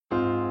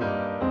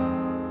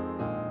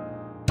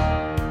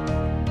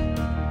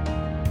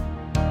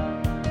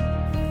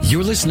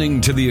You're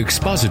listening to the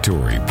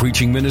expository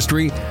preaching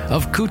ministry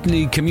of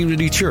Kootenai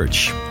Community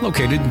Church,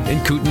 located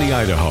in Kootenai,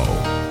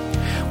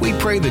 Idaho. We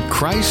pray that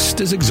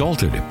Christ is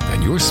exalted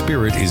and your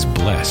spirit is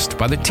blessed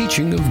by the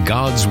teaching of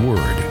God's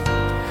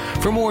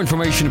Word. For more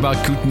information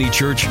about Kootenai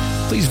Church,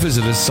 please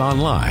visit us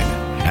online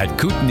at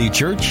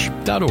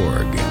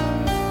kootenaichurch.org.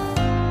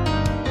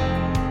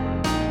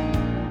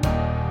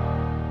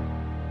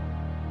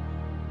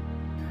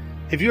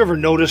 Have you ever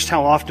noticed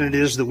how often it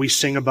is that we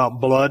sing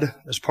about blood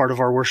as part of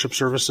our worship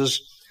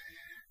services?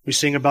 We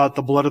sing about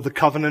the blood of the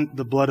covenant,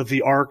 the blood of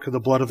the ark, the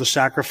blood of the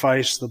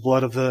sacrifice, the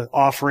blood of the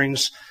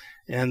offerings,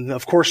 and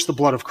of course the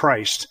blood of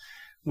Christ.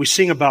 We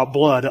sing about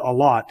blood a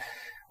lot.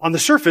 On the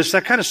surface,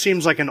 that kind of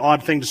seems like an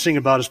odd thing to sing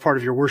about as part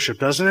of your worship,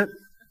 doesn't it?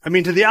 I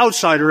mean, to the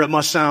outsider, it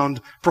must sound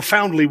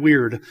profoundly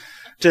weird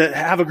to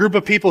have a group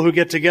of people who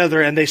get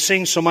together and they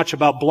sing so much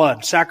about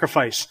blood,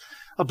 sacrifice,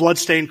 a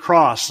blood-stained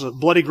cross, a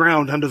bloody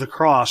ground under the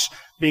cross,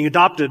 being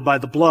adopted by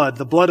the blood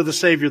of the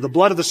Savior, the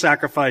blood of the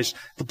sacrifice,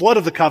 the blood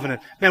of the covenant.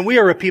 Man, we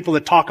are a people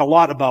that talk a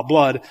lot about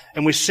blood,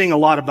 and we sing a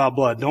lot about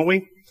blood, don't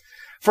we?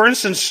 For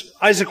instance,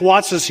 Isaac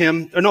Watts'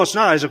 hymn, no, it's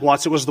not Isaac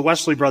Watts, it was the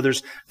Wesley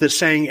brothers that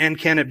sang, "And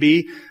can it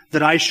be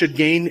that I should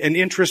gain an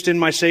interest in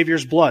my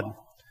Savior's blood?"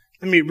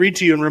 Let me read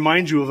to you and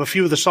remind you of a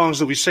few of the songs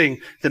that we sing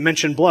that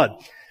mention blood.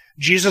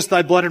 "Jesus,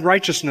 Thy Blood and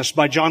Righteousness"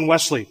 by John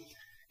Wesley.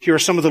 Here are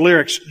some of the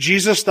lyrics.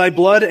 "Jesus, thy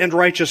blood and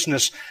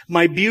righteousness,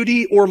 my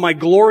beauty or my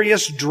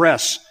glorious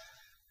dress."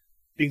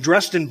 Being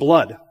dressed in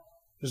blood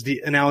is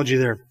the analogy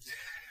there.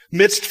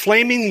 "Midst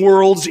flaming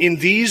worlds in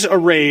these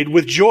arrayed,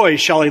 with joy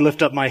shall I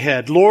lift up my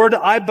head. Lord,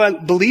 I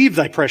believe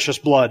thy precious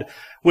blood,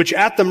 which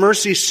at the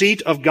mercy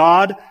seat of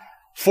God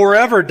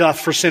forever doth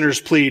for sinners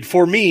plead.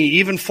 For me,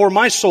 even for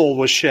my soul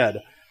was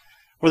shed."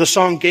 Or the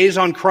song "Gaze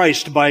on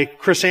Christ" by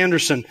Chris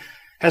Anderson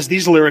has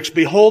these lyrics.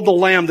 "Behold the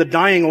Lamb, the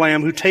dying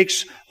Lamb, who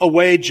takes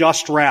away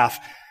just wrath.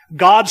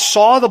 God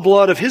saw the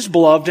blood of his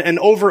beloved and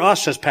over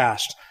us has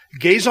passed.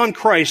 Gaze on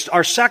Christ,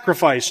 our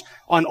sacrifice,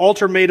 on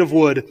altar made of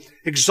wood.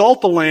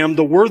 Exalt the Lamb,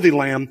 the worthy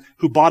Lamb,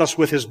 who bought us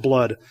with his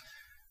blood.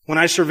 When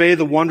I survey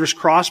the wondrous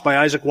cross" by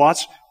Isaac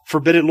Watts,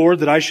 "forbid it, Lord,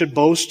 that I should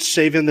boast,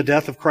 save in the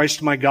death of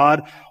Christ my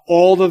God.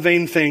 All the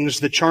vain things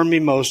that charm me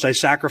most, I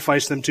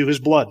sacrifice them to his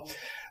blood."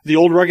 "The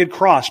Old Rugged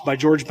Cross" by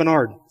George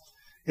Bernard.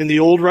 "In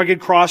the old rugged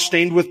cross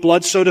stained with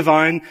blood so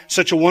divine,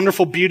 such a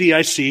wonderful beauty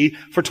I see,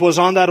 for 'twas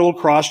on that old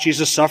cross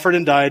Jesus suffered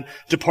and died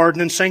to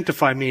pardon and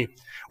sanctify me."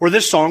 Or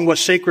this song, "What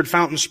Sacred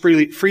Fountain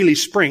Freely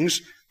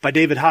Springs" by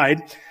David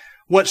Hyde.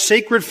 "What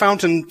sacred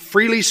fountain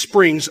freely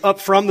springs up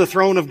from the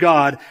throne of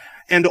God,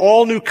 and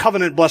all new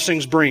covenant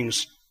blessings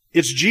brings.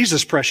 It's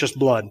Jesus' precious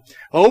blood.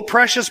 Oh,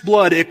 precious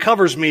blood, it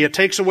covers me, it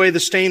takes away the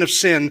stain of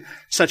sin.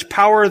 Such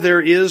power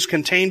there is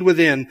contained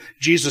within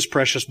Jesus'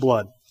 precious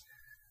blood."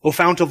 "O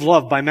Fount of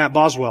Love" by Matt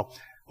Boswell.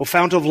 "O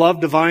Fount of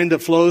love divine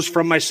that flows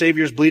from my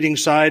Savior's bleeding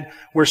side,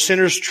 where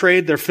sinners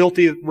trade their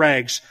filthy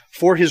rags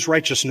for his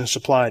righteousness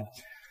applied.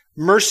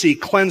 Mercy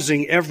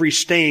cleansing every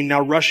stain now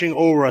rushing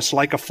over us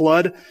like a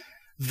flood.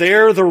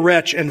 There the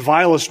wretch and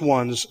vilest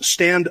ones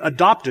stand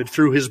adopted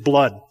through his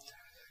blood."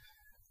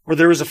 Or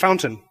 "There is a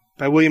Fountain"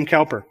 by William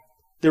Cowper.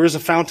 "There is a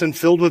fountain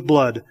filled with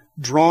blood,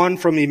 drawn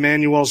from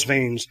Emmanuel's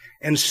veins,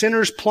 and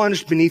sinners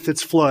plunged beneath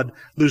its flood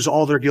lose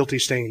all their guilty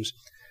stains.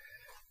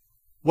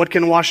 What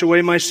can wash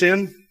away my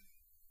sin?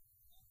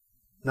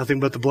 Nothing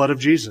but the blood of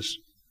Jesus."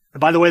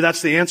 And by the way,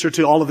 that's the answer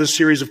to all of this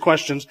series of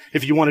questions.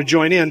 If you want to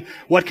join in,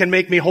 what can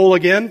make me whole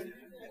again?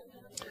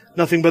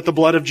 Nothing but the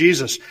blood of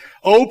Jesus.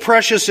 "Oh,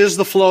 precious is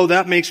the flow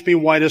that makes me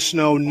white as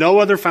snow. No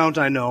other fount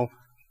I know.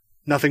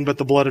 Nothing but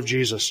the blood of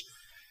Jesus."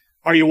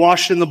 Are you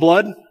washed in the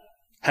blood?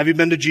 Have you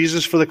been to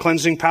Jesus for the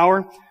cleansing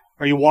power?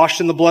 Are you washed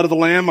in the blood of the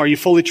Lamb? Are you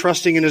fully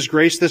trusting in his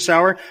grace this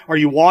hour? Are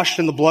you washed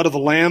in the blood of the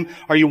Lamb?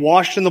 Are you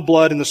washed in the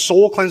blood, in the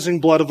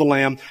soul-cleansing blood of the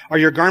Lamb? Are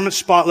your garments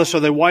spotless? Are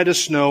they white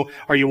as snow?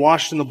 Are you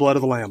washed in the blood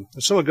of the Lamb?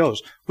 And so it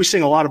goes. We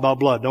sing a lot about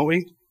blood, don't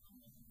we?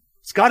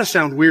 It's got to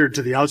sound weird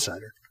to the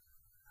outsider.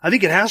 I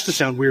think it has to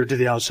sound weird to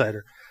the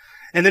outsider.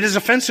 And it is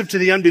offensive to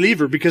the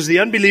unbeliever, because the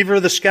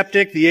unbeliever, the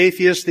skeptic, the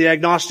atheist, the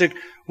agnostic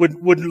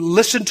would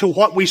listen to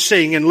what we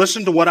sing and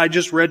listen to what I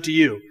just read to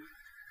you.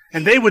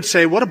 And they would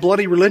say, what a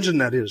bloody religion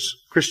that is,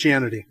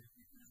 Christianity.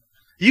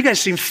 You guys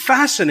seem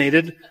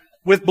fascinated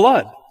with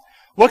blood.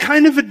 What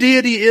kind of a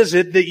deity is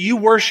it that you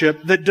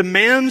worship that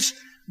demands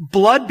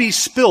blood be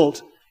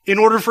spilt in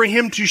order for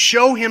him to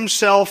show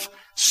himself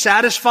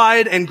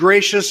satisfied and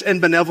gracious and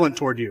benevolent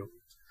toward you?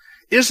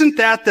 Isn't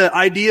that the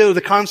idea or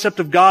the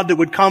concept of God that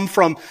would come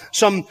from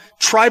some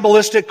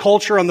tribalistic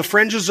culture on the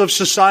fringes of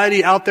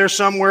society out there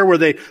somewhere, where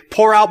they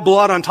pour out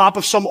blood on top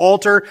of some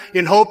altar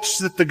in hopes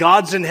that the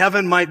gods in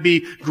heaven might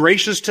be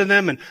gracious to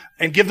them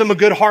and give them a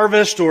good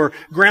harvest, or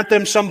grant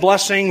them some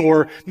blessing,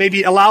 or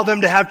maybe allow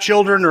them to have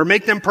children, or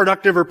make them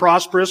productive or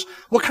prosperous?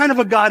 What kind of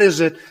a God is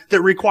it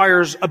that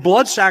requires a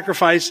blood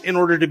sacrifice in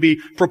order to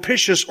be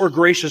propitious or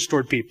gracious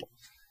toward people?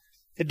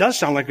 It does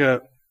sound like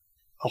a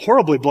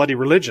horribly bloody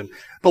religion.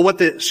 But what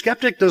the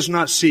skeptic does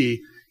not see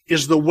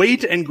is the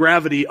weight and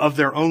gravity of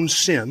their own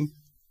sin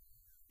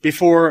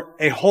before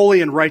a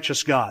holy and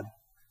righteous God.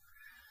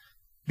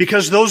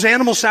 Because those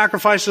animal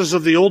sacrifices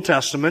of the Old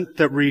Testament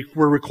that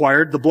were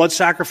required, the blood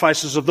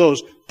sacrifices of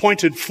those,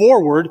 pointed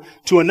forward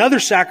to another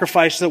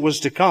sacrifice that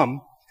was to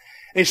come,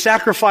 a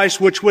sacrifice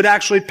which would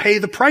actually pay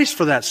the price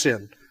for that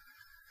sin.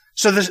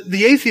 So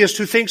the atheist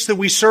who thinks that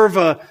we serve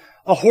a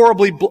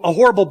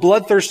horrible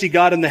bloodthirsty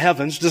God in the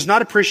heavens does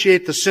not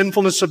appreciate the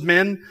sinfulness of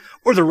men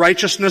or the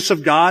righteousness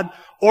of God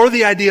or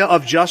the idea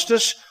of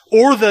justice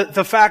or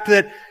the fact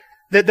that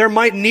there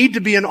might need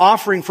to be an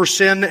offering for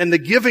sin and the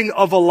giving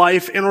of a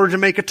life in order to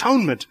make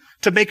atonement,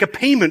 to make a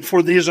payment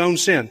for his own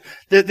sin.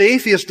 The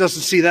atheist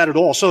doesn't see that at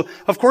all. So,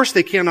 of course,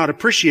 they cannot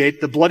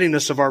appreciate the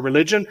bloodiness of our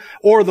religion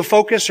or the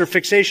focus or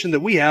fixation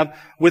that we have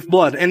with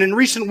blood. And in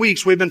recent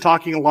weeks, we've been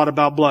talking a lot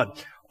about blood,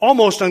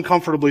 almost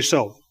uncomfortably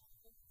so.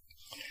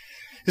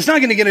 It's not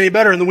going to get any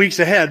better in the weeks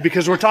ahead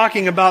because we're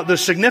talking about the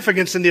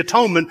significance and the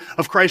atonement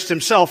of Christ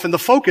himself, and the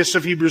focus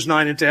of Hebrews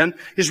 9 and 10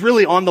 is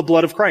really on the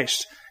blood of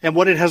Christ and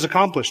what it has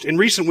accomplished. In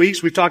recent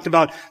weeks, we've talked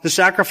about the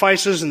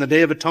sacrifices and the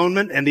Day of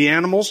Atonement and the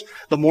animals,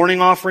 the morning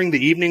offering,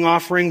 the evening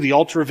offering, the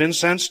altar of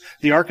incense,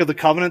 the Ark of the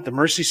Covenant, the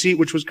mercy seat,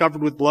 which was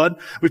covered with blood.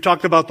 We've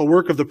talked about the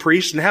work of the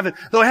priest, and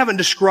though I haven't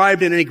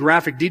described in any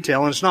graphic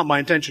detail, and it's not my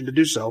intention to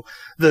do so,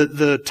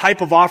 the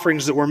type of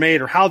offerings that were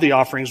made or how the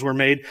offerings were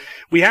made.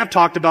 We have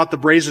talked about the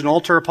brazen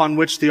altar upon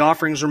which the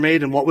offerings were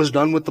made and what was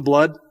done with the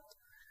blood,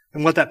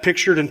 and what that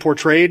pictured and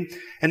portrayed.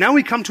 And now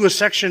we come to a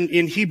section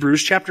in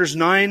Hebrews, chapters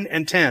 9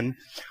 and 10,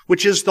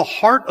 which is the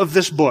heart of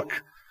this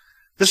book.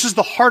 This is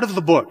the heart of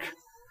the book.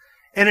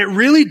 And it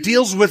really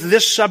deals with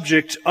this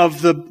subject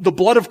of the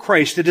blood of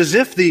Christ. It is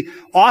as if the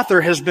author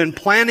has been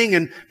planning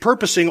and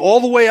purposing all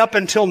the way up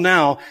until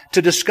now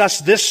to discuss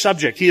this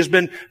subject. He has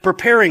been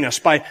preparing us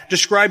by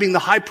describing the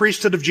high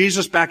priesthood of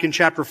Jesus back in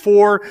chapter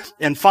 4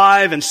 and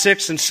 5 and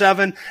 6 and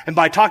 7, and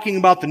by talking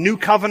about the new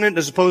covenant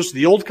as opposed to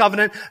the old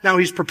covenant. Now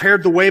he's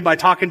prepared the way by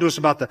talking to us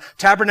about the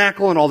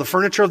tabernacle and all the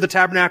furniture of the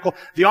tabernacle.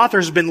 The author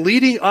has been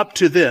leading up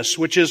to this,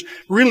 which is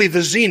really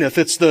the zenith.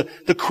 It's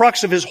the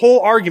crux of his whole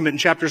argument in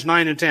chapters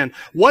 9 and 10.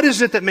 What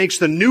is it that makes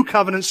the new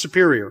covenant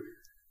superior?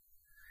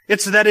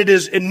 It's that it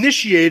is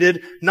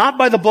initiated not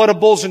by the blood of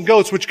bulls and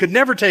goats, which could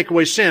never take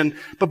away sin,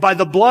 but by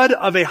the blood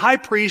of a high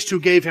priest who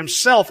gave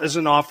himself as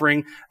an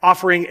offering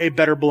a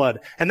better blood.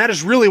 And that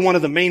is really one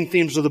of the main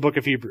themes of the book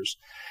of Hebrews.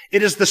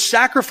 It is the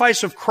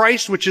sacrifice of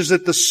Christ which is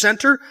at the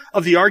center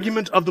of the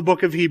argument of the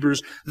book of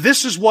Hebrews.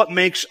 This is what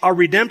makes our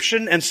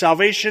redemption and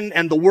salvation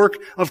and the work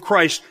of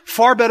Christ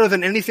far better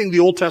than anything the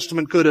Old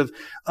Testament could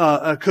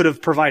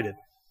have provided.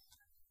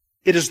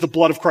 It is the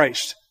blood of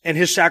Christ and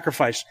his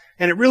sacrifice.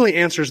 And it really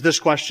answers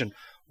this question.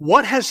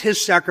 What has his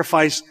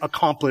sacrifice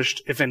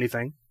accomplished, if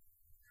anything?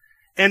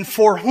 And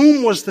for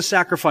whom was the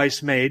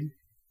sacrifice made?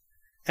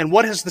 And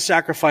what has the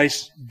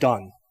sacrifice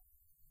done?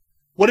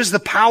 What is the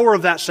power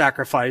of that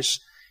sacrifice?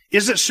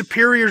 Is it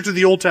superior to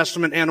the Old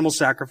Testament animal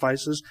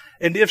sacrifices?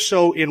 And if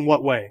so, in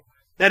what way?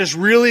 That is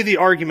really the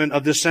argument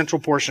of this central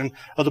portion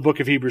of the book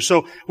of Hebrews.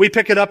 So we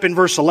pick it up in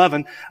verse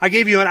 11. I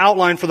gave you an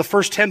outline for the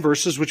first 10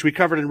 verses, which we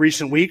covered in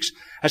recent weeks.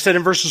 I said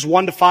in verses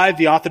 1 to 5,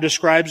 the author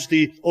describes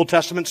the Old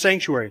Testament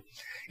sanctuary.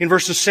 In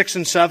verses 6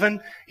 and 7,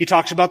 he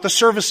talks about the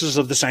services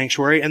of the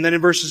sanctuary. And then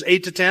in verses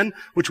 8 to 10,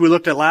 which we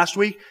looked at last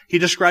week, he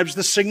describes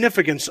the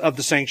significance of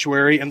the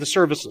sanctuary and the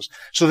services.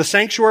 So the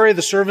sanctuary,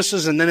 the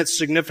services, and then its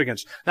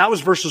significance. That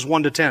was verses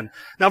 1 to 10.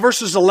 Now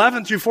verses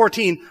 11 through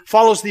 14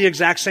 follows the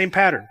exact same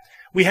pattern.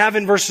 We have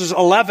in verses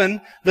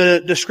 11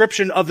 the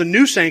description of the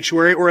new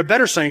sanctuary or a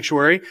better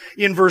sanctuary.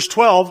 In verse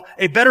 12,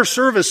 a better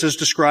service is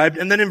described.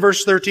 And then in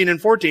verse 13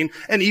 and 14,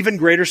 an even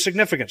greater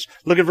significance.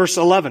 Look at verse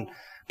 11.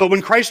 But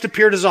when Christ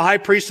appeared as a high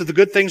priest of the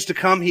good things to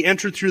come, he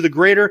entered through the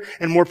greater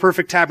and more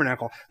perfect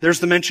tabernacle. There's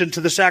the mention to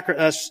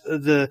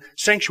the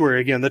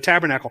sanctuary again, the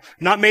tabernacle.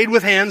 Not made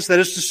with hands, that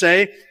is to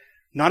say,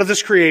 not of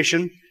this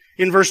creation.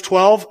 In verse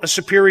 12, a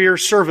superior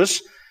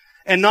service.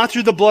 And not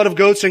through the blood of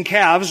goats and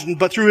calves,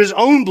 but through his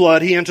own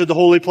blood he entered the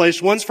holy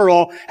place once for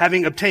all,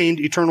 having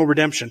obtained eternal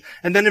redemption.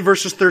 And then in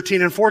verses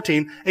 13 and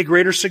 14, a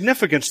greater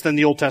significance than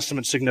the Old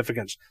Testament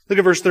significance. Look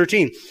at verse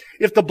 13.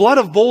 If the blood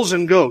of goats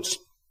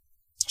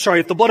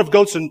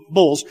and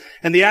bulls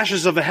and the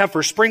ashes of a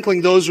heifer,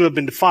 sprinkling those who have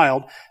been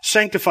defiled,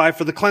 sanctify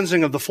for the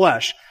cleansing of the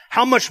flesh,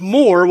 how much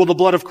more will the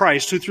blood of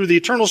Christ, who through the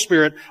eternal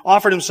Spirit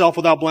offered himself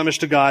without blemish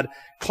to God,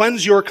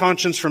 cleanse your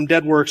conscience from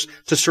dead works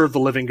to serve the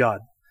living God?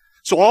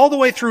 So all the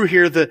way through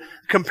here, the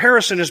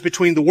comparison is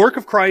between the work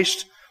of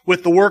Christ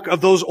with the work of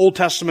those Old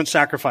Testament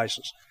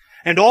sacrifices.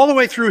 And all the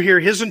way through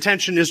here, his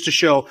intention is to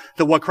show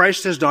that what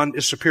Christ has done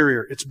is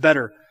superior. It's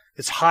better.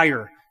 It's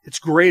higher. It's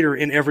greater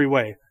in every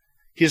way.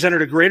 He has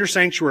entered a greater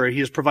sanctuary.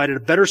 He has provided a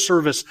better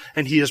service,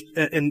 and he has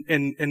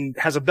and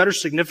has a better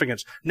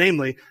significance,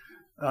 namely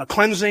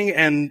cleansing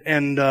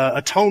and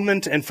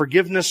atonement and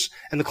forgiveness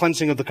and the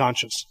cleansing of the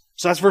conscience.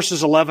 So that's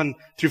verses 11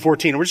 through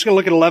 14. We're just going to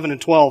look at 11 and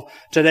 12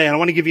 today, and I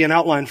want to give you an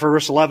outline for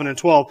verse 11 and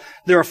 12.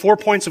 There are 4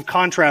 points of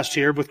contrast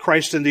here with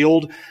Christ in the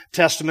Old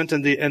Testament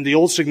and the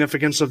old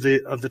significance of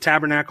the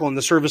tabernacle and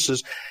the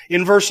services.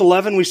 In verse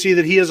 11, we see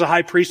that he as a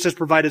high priest has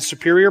provided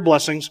superior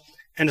blessings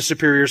and a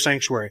superior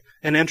sanctuary,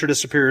 and entered a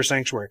superior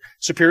sanctuary.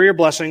 Superior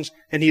blessings,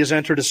 and he has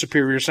entered a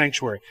superior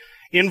sanctuary.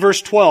 In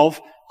verse 12,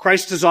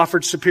 Christ has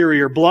offered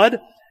superior blood,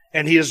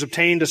 and he has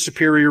obtained a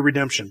superior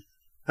redemption.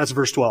 That's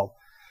verse 12.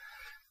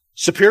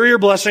 Superior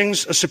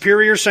blessings, a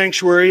superior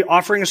sanctuary,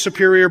 offering a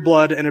superior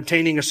blood, and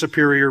obtaining a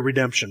superior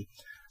redemption.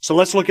 So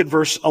let's look at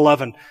verse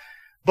 11.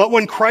 But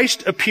when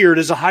Christ appeared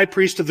as a high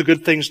priest of the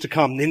good things to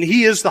come, and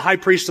he is the high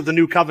priest of the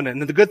new covenant,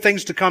 and the good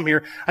things to come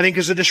here, I think,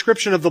 is a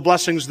description of the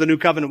blessings of the new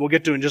covenant we'll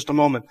get to in just a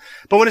moment.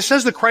 But when it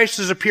says that Christ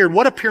has appeared,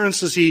 what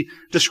appearance is he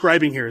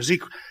describing here? Is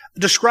he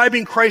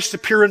describing Christ's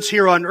appearance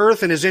here on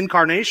earth in his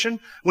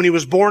incarnation, when he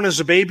was born as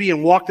a baby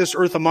and walked this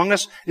earth among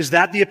us? Is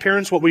that the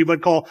appearance, what we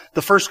would call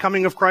the first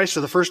coming of Christ,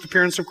 or the first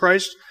appearance of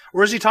Christ?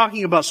 Or is he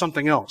talking about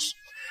something else?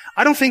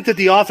 I don't think that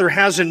the author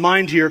has in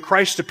mind here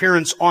Christ's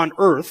appearance on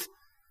earth,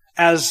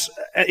 as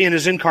in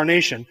his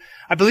incarnation.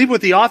 I believe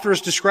what the author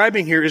is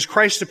describing here is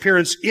Christ's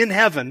appearance in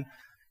heaven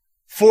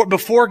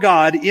before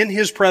God in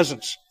his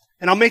presence.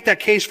 And I'll make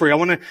that case for you. I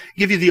want to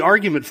give you the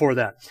argument for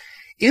that.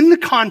 In the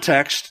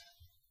context,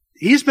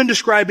 he's been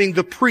describing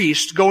the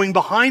priest going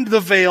behind the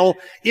veil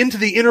into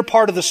the inner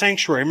part of the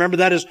sanctuary. Remember,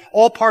 that is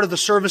all part of the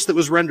service that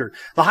was rendered.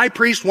 The high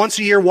priest once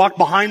a year walked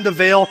behind the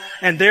veil,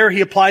 and there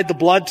he applied the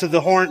blood to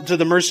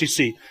the mercy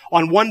seat.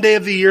 On one day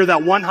of the year,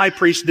 that one high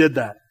priest did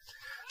that.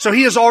 So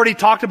he has already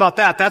talked about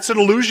that. That's an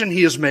allusion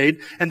he has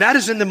made, and that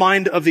is in the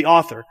mind of the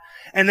author.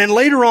 And then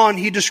later on,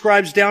 he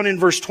describes down in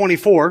verse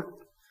 24,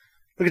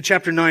 look at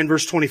chapter 9,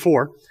 verse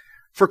 24,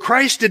 for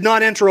Christ did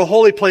not enter a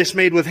holy place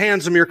made with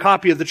hands, a mere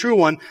copy of the true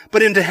one,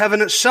 but into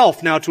heaven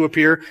itself now to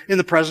appear in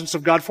the presence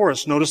of God for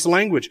us. Notice the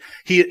language.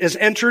 He has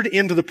entered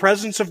into the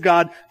presence of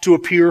God to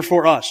appear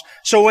for us.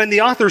 So when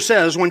the author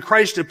says, when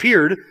Christ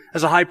appeared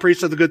as a high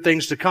priest of the good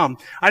things to come,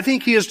 I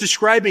think he is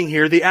describing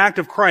here the act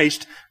of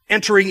Christ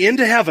entering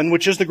into heaven,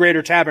 which is the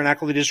greater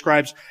tabernacle he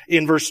describes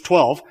in verse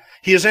 12.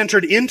 He has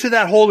entered into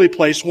that holy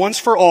place once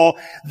for all.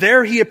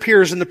 There he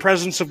appears in the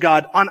presence of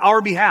God on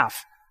our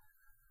behalf,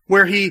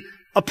 where he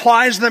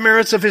applies the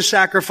merits of his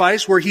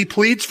sacrifice, where he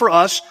pleads for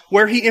us,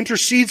 where he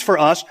intercedes for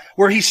us,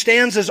 where he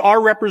stands as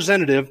our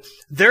representative.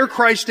 There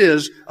Christ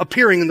is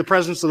appearing in the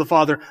presence of the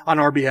Father on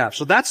our behalf.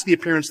 So that's the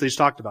appearance that he's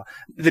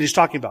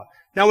talking about.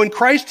 Now, when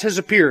Christ has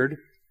appeared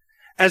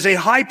as a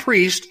high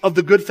priest of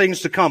the good things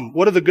to come,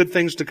 what are the good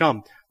things to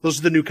come? Those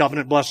are the new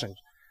covenant blessings.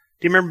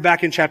 Do you remember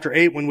back in chapter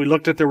 8 when we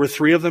looked at there were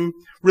three of them,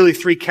 really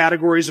three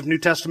categories of New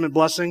Testament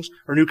blessings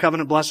or new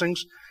covenant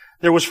blessings?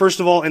 There was,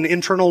 first of all, an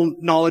internal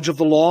knowledge of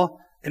the law,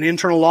 an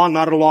internal law,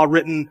 not a law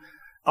written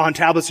on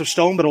tablets of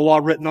stone, but a law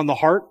written on the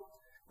heart,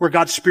 where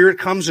God's Spirit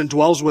comes and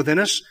dwells within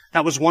us.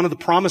 That was one of the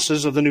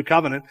promises of the new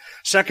covenant.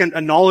 Second,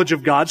 a knowledge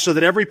of God, so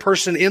that every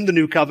person in the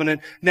new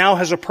covenant now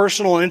has a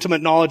personal and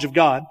intimate knowledge of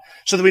God,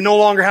 so that we no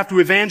longer have to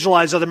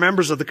evangelize other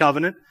members of the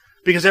covenant,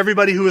 because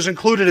everybody who is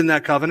included in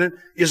that covenant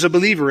is a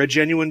believer, a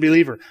genuine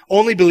believer.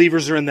 Only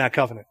believers are in that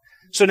covenant.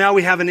 So now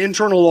we have an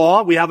internal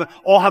law. We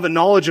all have a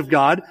knowledge of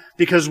God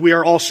because we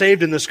are all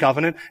saved in this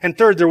covenant. And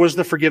third, there was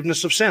the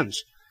forgiveness of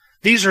sins.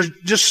 These are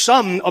just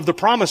some of the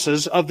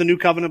promises of the new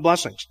covenant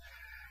blessings.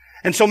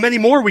 And so many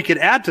more we could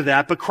add to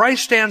that, but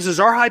Christ stands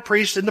as our high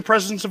priest in the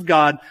presence of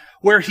God,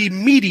 where he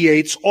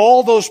mediates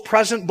all those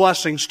present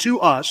blessings to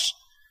us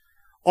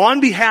on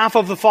behalf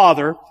of the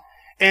Father,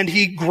 and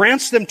he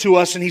grants them to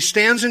us, and he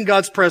stands in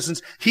God's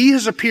presence. He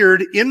has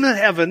appeared in the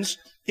heavens,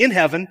 in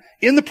heaven,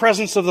 in the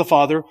presence of the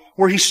Father,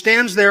 where he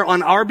stands there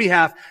on our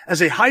behalf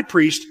as a high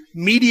priest,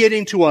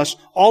 mediating to us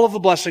all of the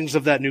blessings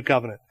of that new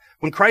covenant.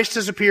 When Christ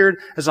has appeared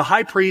as a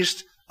high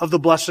priest of the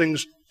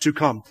blessings to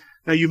come.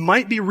 Now, you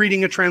might be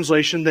reading a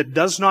translation that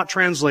does not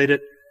translate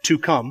it to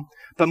come,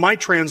 but might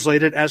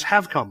translate it as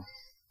have come,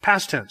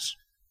 past tense.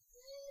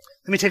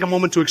 Let me take a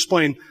moment to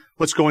explain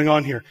what's going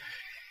on here.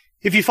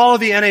 If you follow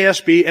the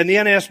NASB, and the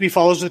NASB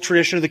follows the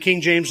tradition of the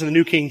King James and the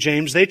New King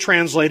James, they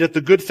translate it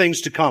the good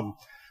things to come.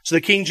 So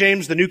the King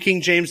James, the New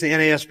King James, the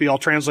NASB all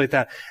translate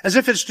that as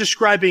if it's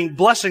describing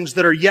blessings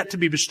that are yet to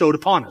be bestowed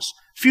upon us.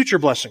 Future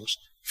blessings,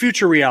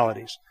 future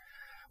realities.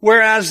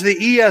 Whereas the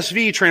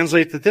ESV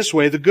translates it this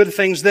way, the good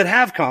things that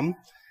have come,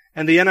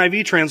 and the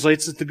NIV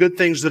translates it the good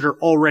things that are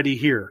already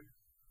here.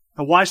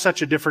 Now, why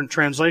such a different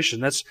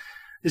translation?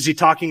 Is he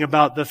talking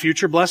about the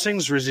future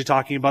blessings, or is he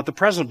talking about the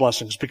present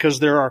blessings? Because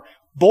there are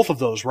both of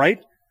those, right?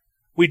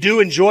 We do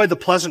enjoy the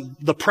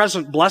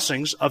present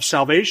blessings of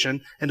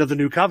salvation and of the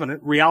new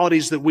covenant,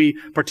 realities that we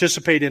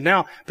participate in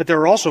now, but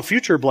there are also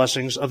future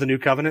blessings of the new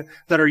covenant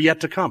that are yet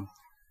to come.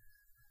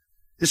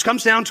 This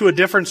comes down to a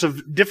difference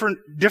of different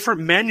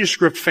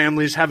manuscript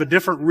families have a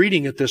different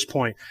reading at this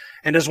point.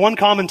 And as one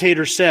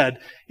commentator said,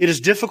 it is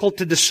difficult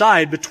to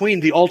decide between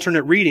the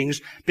alternate readings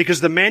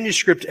because the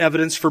manuscript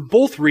evidence for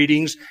both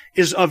readings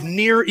is of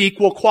near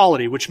equal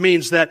quality, which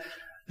means that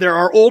there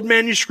are old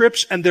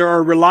manuscripts and there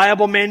are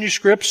reliable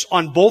manuscripts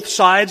on both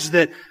sides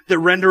that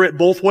render it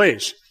both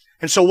ways.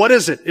 And so what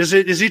is it?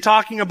 Is he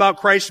talking about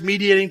Christ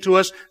mediating to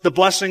us the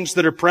blessings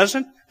that are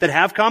present, that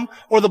have come,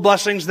 or the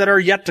blessings that are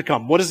yet to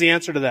come? What is the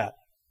answer to that?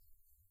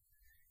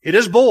 It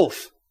is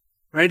both.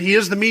 Right? He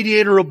is the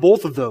mediator of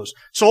both of those.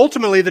 So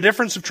ultimately, the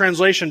difference of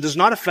translation does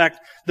not affect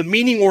the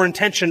meaning or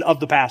intention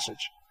of the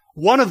passage.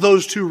 One of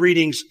those two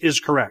readings is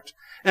correct.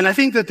 And I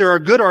think that there are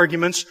good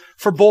arguments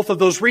for both of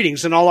those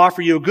readings, and I'll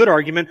offer you a good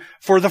argument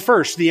for the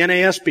first, the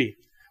NASB,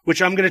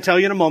 which I'm going to tell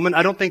you in a moment.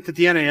 I don't think that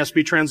the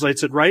NASB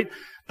translates it right,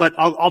 but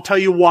I'll tell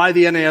you why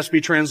the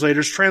NASB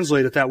translators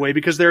translate it that way,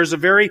 because there is a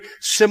very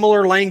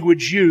similar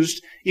language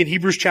used in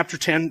Hebrews chapter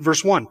 10,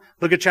 verse 1.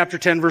 Look at chapter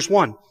 10, verse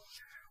 1.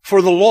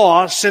 For the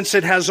law, since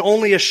it has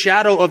only a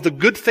shadow of the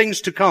good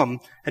things to come,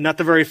 and not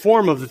the very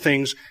form of the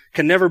things,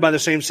 can never by the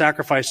same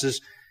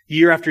sacrifices,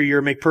 year after year,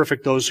 make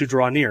perfect those who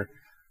draw near.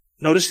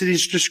 Notice that he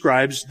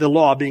describes the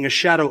law being a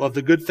shadow of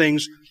the good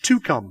things to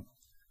come.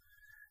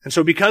 And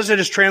so because it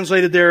is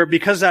translated there,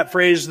 because that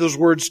phrase, those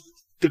words,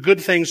 the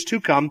good things to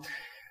come,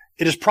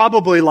 it is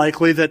probably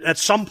likely that at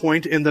some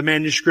point in the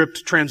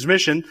manuscript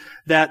transmission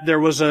that there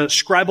was a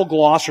scribal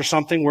gloss or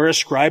something where a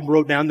scribe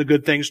wrote down the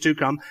good things to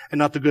come and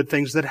not the good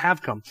things that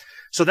have come.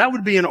 So that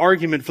would be an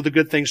argument for the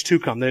good things to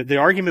come. The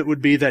argument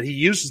would be that he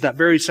uses that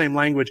very same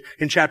language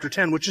in chapter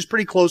 10, which is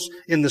pretty close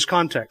in this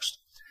context.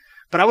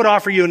 But I would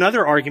offer you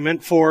another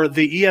argument for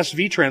the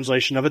ESV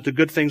translation of it, the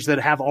good things that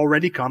have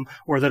already come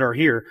or that are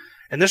here.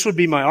 And this would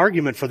be my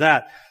argument for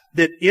that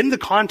in the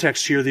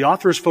context here, the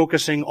author is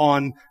focusing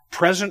on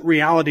present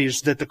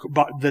realities that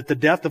the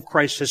death of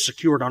Christ has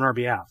secured on our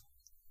behalf.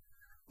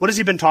 What has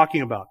he been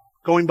talking about?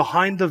 Going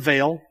behind the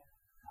veil,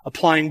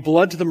 applying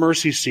blood to the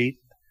mercy seat,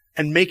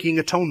 and making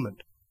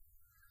atonement.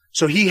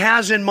 So he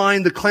has in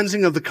mind the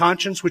cleansing of the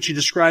conscience, which he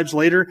describes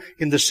later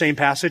in the same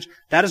passage.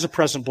 That is a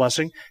present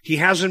blessing. He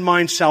has in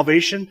mind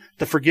salvation,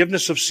 the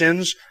forgiveness of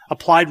sins,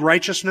 applied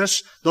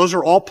righteousness. Those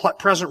are all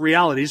present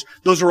realities.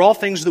 Those are all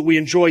things that we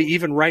enjoy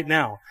even right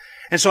now.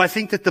 And so I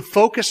think that the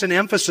focus and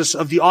emphasis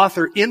of the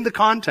author in the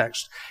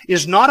context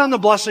is not on the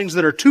blessings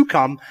that are to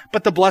come,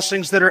 but the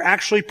blessings that are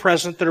actually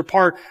present, that are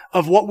part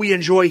of what we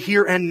enjoy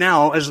here and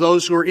now as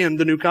those who are in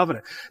the new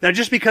covenant. Now,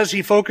 just because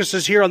he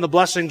focuses here on the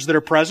blessings that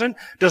are present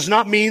does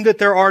not mean that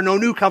there are no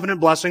new covenant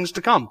blessings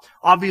to come.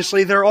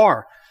 Obviously, there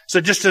are. So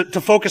just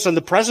to focus on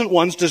the present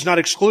ones does not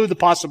exclude the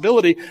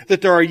possibility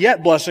that there are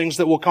yet blessings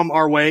that will come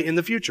our way in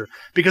the future.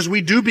 Because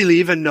we do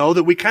believe and know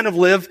that we kind of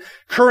live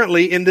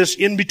currently in this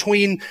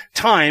in-between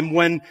time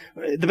when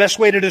the best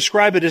way to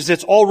describe it is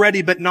it's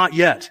already but not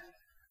yet.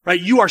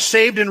 Right? You are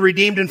saved and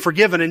redeemed and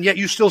forgiven, and yet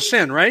you still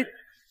sin, right?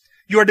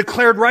 You are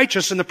declared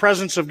righteous in the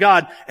presence of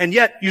God, and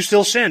yet you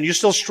still sin. You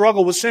still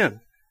struggle with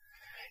sin.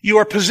 You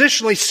are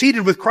positionally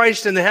seated with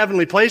Christ in the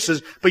heavenly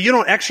places, but you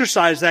don't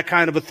exercise that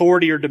kind of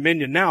authority or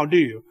dominion now, do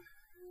you?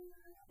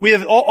 We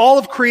have all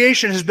of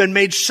creation has been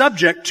made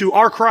subject to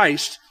our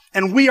Christ,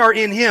 and we are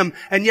in Him,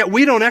 and yet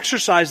we don't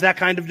exercise that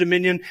kind of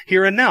dominion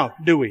here and now,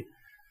 do we?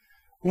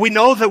 We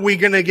know that we're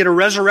going to get a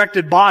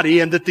resurrected body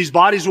and that these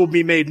bodies will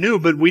be made new,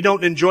 but we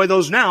don't enjoy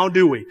those now,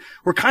 do we?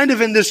 We're kind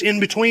of in this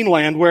in-between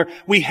land where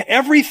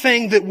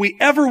everything that we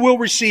ever will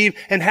receive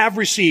and have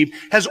received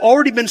has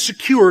already been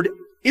secured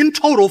in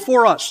total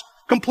for us,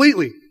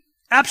 completely,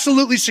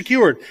 absolutely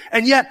secured.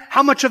 And yet,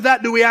 how much of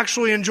that do we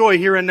actually enjoy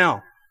here and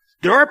now?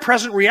 There are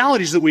present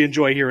realities that we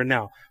enjoy here and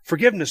now.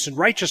 Forgiveness and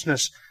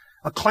righteousness,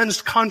 a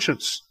cleansed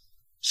conscience,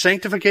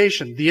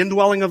 sanctification, the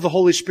indwelling of the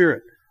Holy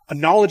Spirit, a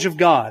knowledge of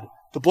God,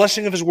 the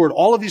blessing of His Word.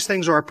 All of these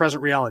things are our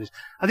present realities.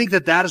 I think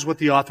that is what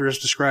the author is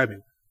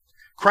describing.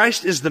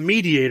 Christ is the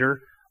mediator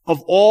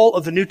of all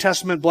of the New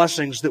Testament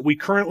blessings that we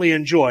currently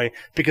enjoy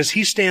because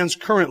He stands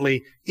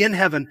currently in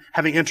heaven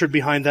having entered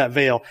behind that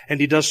veil,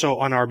 and He does so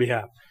on our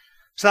behalf.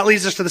 So that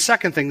leads us to the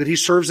second thing, that He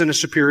serves in a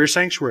superior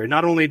sanctuary.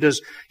 Not only does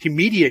He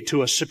mediate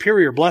to us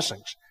superior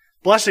blessings,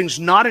 blessings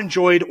not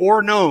enjoyed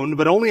or known,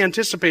 but only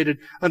anticipated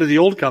under the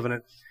Old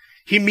Covenant,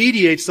 He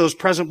mediates those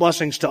present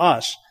blessings to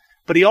us,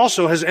 but He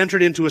also has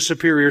entered into a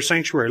superior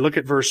sanctuary. Look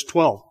at verse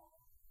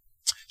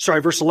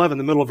 11,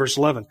 the middle of verse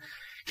 11.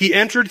 He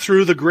entered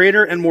through the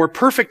greater and more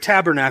perfect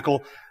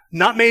tabernacle,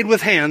 not made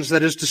with hands,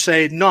 that is to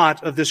say,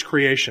 not of this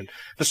creation.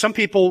 Now, some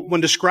people,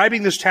 when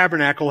describing this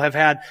tabernacle, have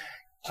had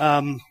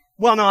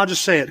I'll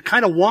just say it,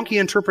 kind of wonky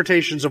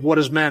interpretations of what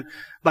is meant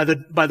by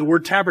the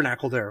word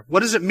tabernacle there.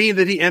 What does it mean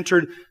that He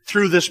entered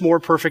through this more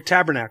perfect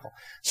tabernacle?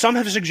 Some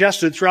have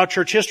suggested throughout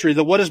church history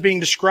that what is being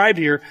described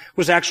here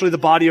was actually the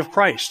body of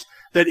Christ.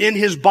 That in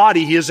His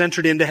body He has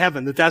entered into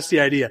heaven. That's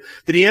the idea.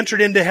 That He entered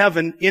into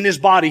heaven in His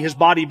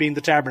body being the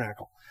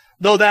tabernacle.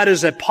 Though that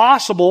is a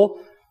possible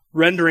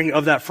rendering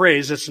of that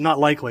phrase, it's not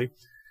likely.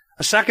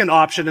 A second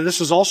option, and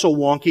this is also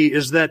wonky,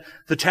 is that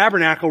the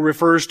tabernacle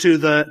refers to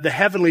the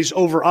heavenlies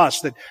over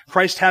us, that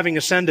Christ, having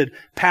ascended,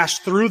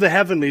 passed through the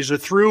heavenlies or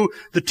through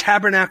the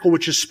tabernacle,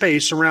 which is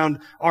space around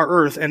our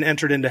earth, and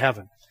entered into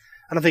heaven.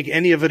 I don't think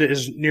any of it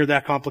is near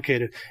that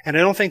complicated. And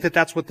I don't think that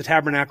that's what the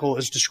tabernacle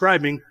is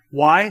describing.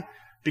 Why?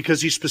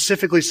 Because He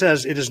specifically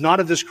says it is not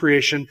of this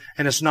creation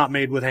and it's not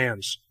made with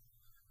hands.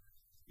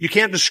 You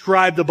can't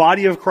describe the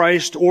body of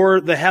Christ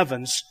or the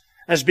heavens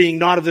as being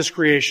not of this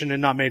creation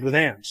and not made with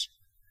hands.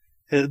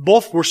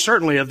 Both were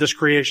certainly of this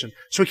creation.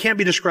 So he can't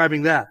be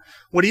describing that.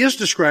 What he is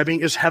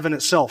describing is heaven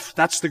itself.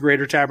 That's the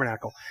greater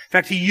tabernacle. In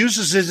fact, he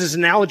uses his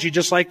analogy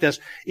just like this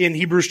in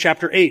Hebrews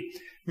chapter 8.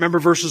 Remember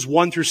verses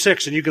 1 through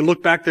 6, and you can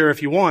look back there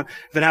if you want,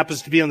 if it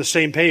happens to be on the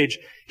same page.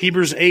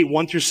 Hebrews 8,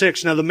 1 through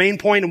 6. Now the main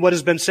point in what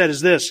has been said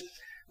is this.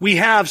 We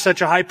have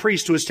such a high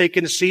priest who has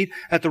taken a seat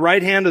at the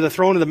right hand of the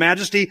throne of the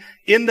majesty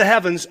in the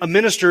heavens, a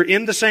minister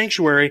in the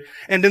sanctuary,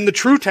 and in the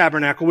true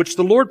tabernacle, which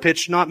the Lord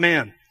pitched, not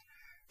man.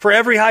 For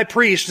every high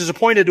priest is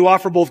appointed to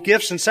offer both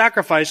gifts and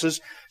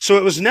sacrifices, so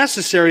it was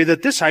necessary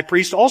that this high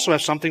priest also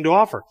have something to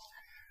offer.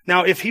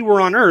 Now, if he were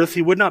on earth,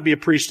 he would not be a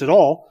priest at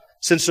all,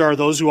 since there are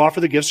those who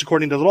offer the gifts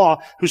according to the law,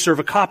 who serve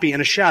a copy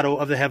and a shadow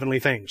of the heavenly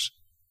things.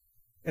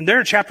 And there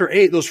in chapter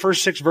 8, those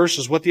first 6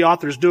 verses, what the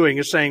author is doing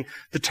is saying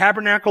the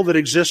tabernacle that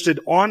existed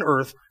on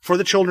earth for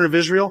the children of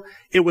Israel,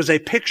 it was a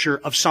picture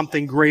of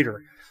something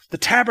greater. The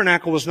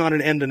tabernacle was not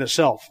an end in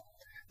itself.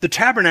 The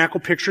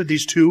tabernacle pictured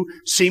these two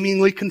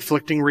seemingly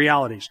conflicting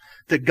realities.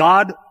 That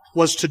God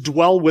was to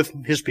dwell with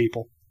his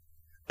people,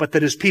 but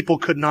that his people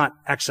could not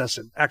access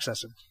him.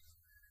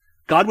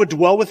 God would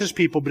dwell with his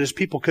people, but his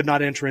people could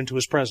not enter into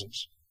his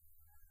presence.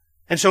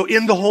 And so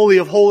in the Holy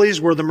of Holies,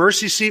 where the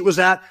mercy seat was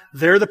at,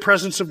 there the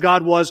presence of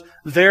God was.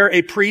 There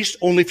a priest,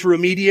 only through a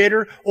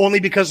mediator, only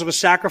because of a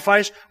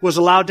sacrifice, was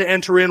allowed to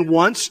enter in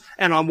once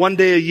and on one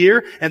day a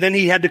year, and then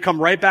he had to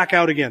come right back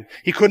out again.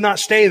 He could not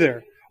stay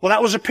there. Well,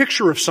 that was a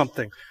picture of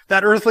something.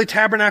 That earthly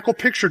tabernacle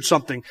pictured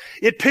something.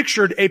 It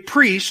pictured a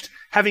priest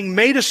having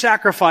made a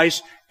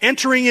sacrifice,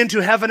 entering into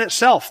heaven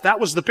itself. That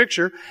was the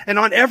picture. And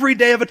on every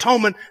day of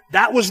atonement,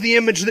 that was the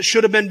image that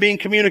should have been being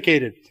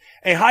communicated.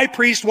 A high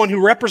priest, one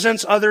who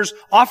represents others,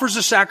 offers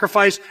a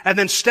sacrifice, and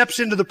then steps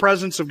into the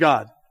presence of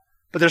God.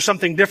 But there's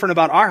something different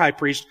about our high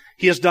priest.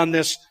 He has done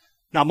this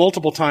not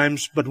multiple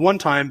times, but one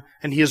time,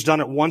 and he has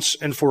done it once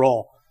and for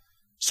all.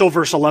 So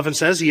verse 11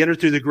 says, he entered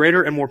through the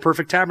greater and more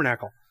perfect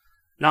tabernacle,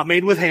 not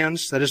made with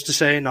hands, that is to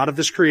say, not of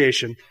this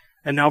creation.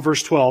 And now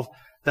verse 12,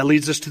 that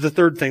leads us to the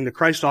third thing, that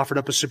Christ offered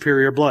up a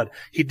superior blood.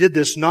 He did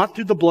this not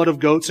through the blood of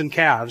goats and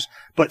calves,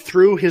 but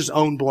through his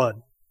own blood.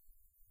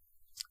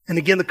 And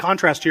again, the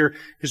contrast here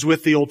is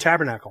with the old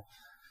tabernacle.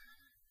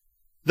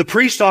 The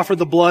priest offered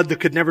the blood that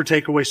could never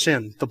take away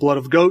sin. The blood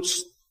of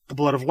goats, the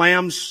blood of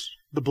lambs,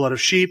 the blood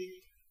of sheep,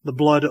 the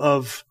blood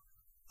of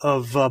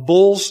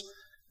bulls.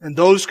 And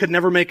those could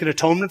never make an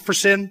atonement for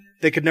sin.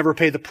 They could never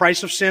pay the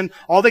price of sin.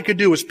 All they could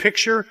do was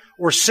picture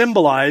or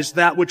symbolize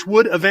that which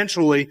would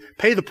eventually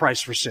pay the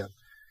price for sin.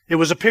 It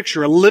was a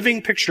picture, a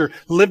living picture,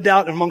 lived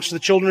out amongst the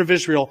children of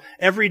Israel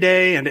every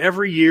day and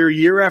every year,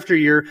 year after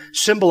year,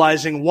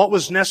 symbolizing what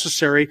was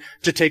necessary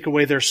to take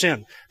away their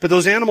sin. But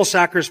those animal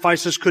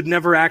sacrifices could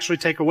never actually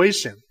take away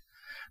sin.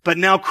 But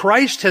now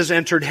Christ has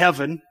entered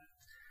heaven,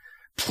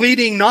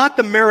 pleading not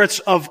the merits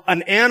of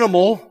an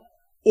animal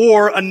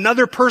or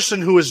another person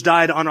who has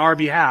died on our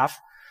behalf,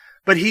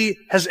 but he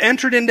has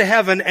entered into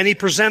heaven and he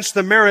presents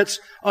the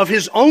merits of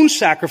his own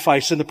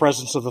sacrifice in the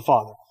presence of the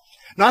Father.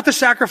 Not the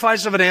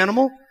sacrifice of an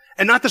animal,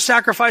 and not the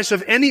sacrifice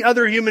of any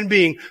other human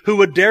being who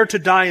would dare to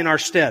die in our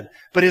stead,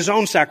 but his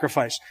own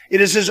sacrifice.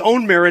 It is his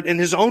own merit and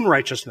his own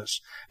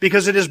righteousness,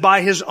 because it is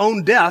by his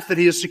own death that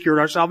he has secured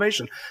our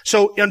salvation.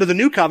 So under the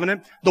new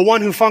covenant, the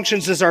one who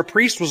functions as our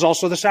priest was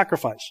also the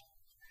sacrifice.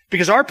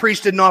 Because our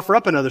priest didn't offer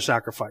up another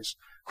sacrifice.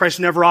 Christ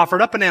never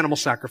offered up an animal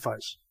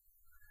sacrifice.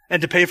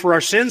 And to pay for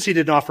our sins, he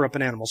didn't offer up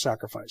an animal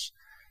sacrifice.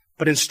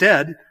 But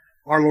instead,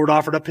 our Lord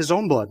offered up his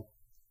own blood.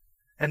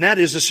 And that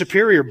is a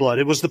superior blood.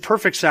 It was the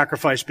perfect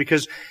sacrifice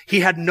because he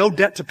had no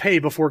debt to pay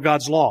before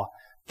God's law.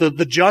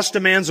 The just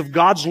demands of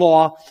God's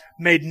law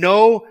made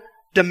no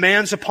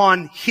demands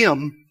upon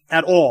him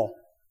at all.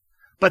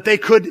 But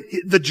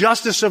the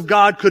justice of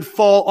God could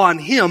fall on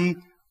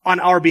him on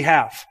our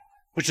behalf,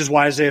 which is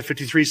why Isaiah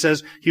 53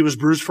 says he was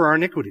bruised for our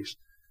iniquities.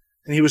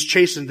 And he was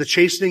chastened. The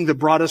chastening that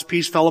brought us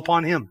peace fell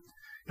upon him.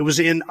 It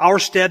was in our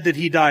stead that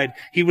he died.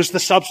 He was the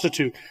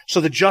substitute. So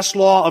the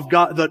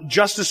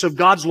justice of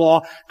God's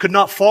law could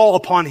not fall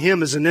upon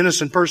him as an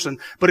innocent person,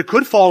 but it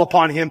could fall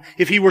upon him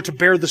if he were to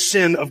bear the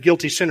sin of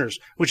guilty sinners,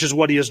 which is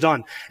what he has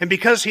done. And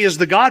because he is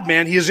the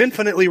God-man, he is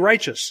infinitely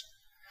righteous.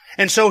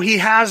 And so he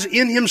has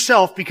in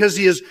himself, because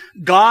he is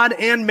God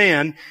and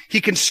man, he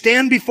can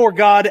stand before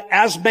God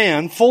as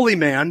man, fully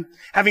man,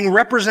 having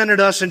represented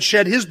us and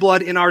shed his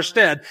blood in our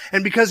stead.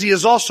 And because he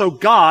is also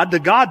God, the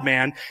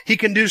God-man, he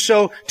can do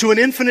so to an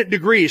infinite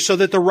degree, so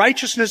that the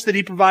righteousness that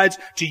he provides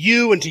to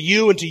you and to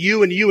you and to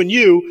you and you and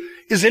you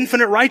is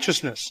infinite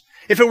righteousness.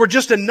 If it were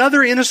just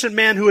another innocent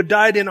man who had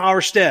died in our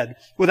stead,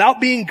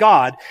 without being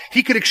God,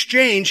 he could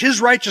exchange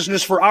his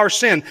righteousness for our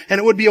sin, and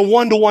it would be a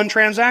one-to-one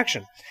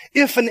transaction.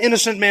 If an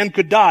innocent man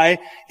could die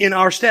in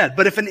our stead.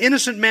 But if an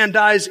innocent man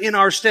dies in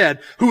our stead,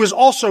 who is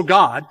also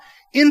God,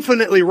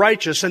 infinitely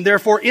righteous and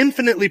therefore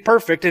infinitely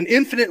perfect and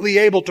infinitely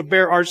able to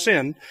bear our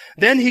sin,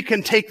 then he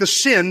can take the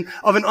sin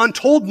of an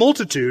untold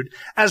multitude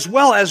as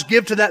well as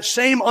give to that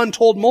same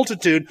untold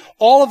multitude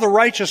all of the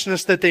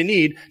righteousness that they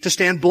need to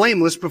stand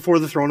blameless before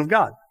the throne of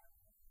God.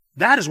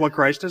 That is what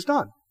Christ has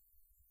done.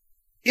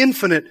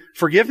 Infinite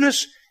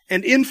forgiveness,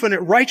 and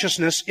infinite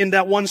righteousness in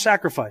that one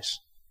sacrifice.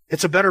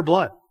 It's a better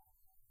blood.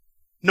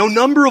 No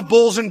number of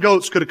bulls and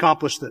goats could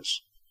accomplish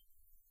this.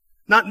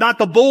 Not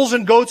the bulls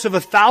and goats of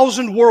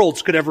 1,000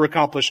 worlds could ever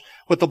accomplish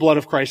what the blood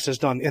of Christ has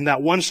done in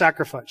that one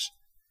sacrifice.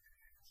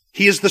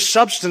 He is the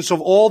substance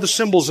of all the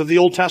symbols of the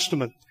Old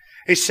Testament.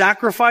 A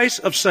sacrifice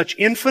of such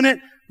infinite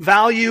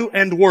value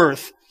and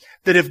worth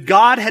that if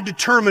God had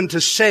determined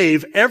to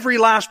save every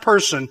last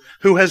person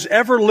who has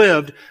ever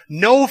lived,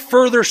 no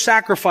further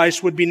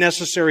sacrifice would be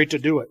necessary to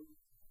do it.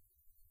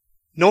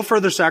 No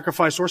further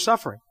sacrifice or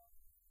suffering.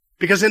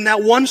 Because in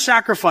that one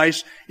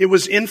sacrifice, it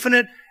was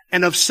infinite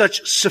and of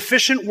such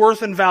sufficient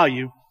worth and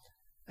value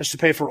as to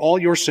pay for all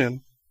your sin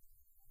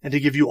and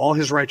to give you all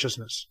His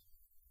righteousness.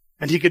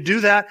 And He could do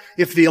that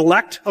if the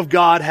elect of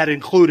God had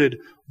included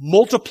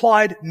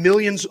multiplied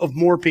millions of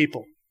more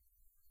people.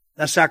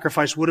 That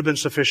sacrifice would have been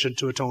sufficient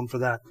to atone for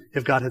that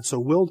if God had so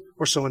willed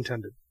or so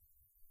intended.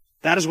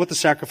 That is what the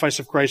sacrifice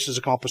of Christ has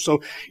accomplished.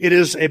 So it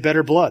is a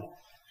better blood.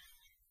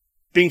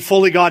 Being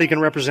fully God, He can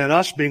represent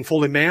us. Being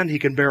fully man, He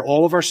can bear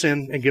all of our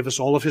sin and give us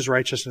all of His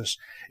righteousness.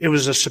 It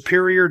was a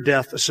superior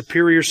death, a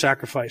superior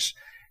sacrifice,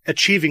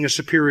 achieving a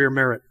superior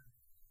merit.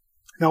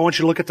 Now I want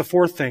you to look at the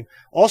fourth thing.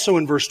 Also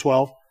in verse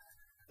 12,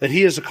 that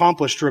He has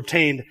accomplished or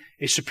obtained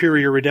a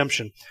superior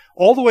redemption.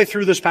 All the way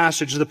through this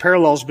passage, the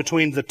parallels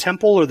between the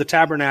temple or the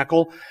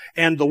tabernacle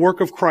and the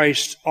work of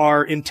Christ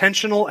are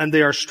intentional and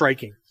they are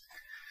striking.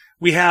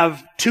 We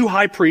have two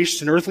high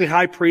priests, an earthly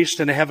high priest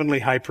and a heavenly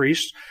high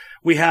priest.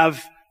 We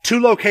have two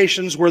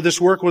locations where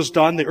this work was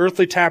done, the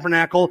earthly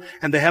tabernacle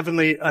and the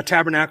heavenly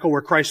tabernacle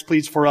where Christ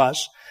pleads for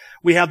us.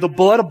 We have the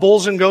blood of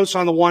bulls and goats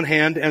on the one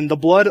hand and the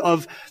blood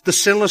of the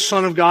sinless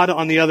Son of God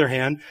on the other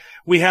hand.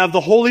 We have the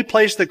holy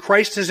place that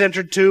Christ has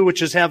entered to,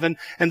 which is heaven,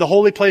 and the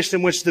holy place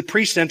in which the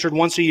priest entered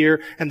once a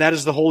year, and that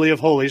is the Holy of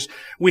Holies.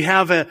 We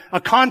have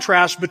a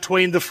contrast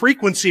between the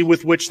frequency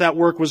with which that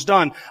work was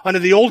done. Under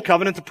the Old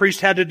Covenant, the priest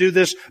had to do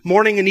this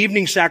morning and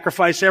evening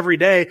sacrifice every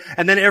day,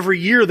 and then every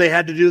year they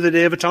had to do the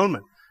Day of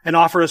Atonement and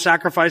offer a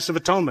sacrifice of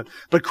atonement.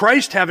 But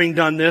Christ, having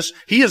done this,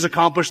 He has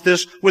accomplished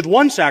this with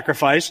one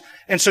sacrifice.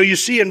 And so you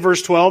see in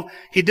verse 12,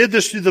 He did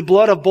this through the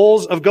blood of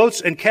bulls, of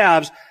goats and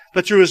calves,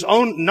 but through His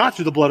own, not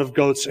through the blood of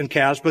goats and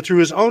calves, but through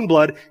His own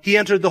blood, He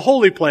entered the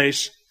holy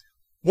place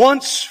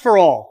once for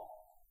all.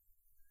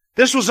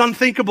 This was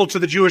unthinkable to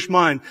the Jewish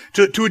mind.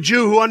 To a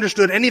Jew who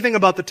understood anything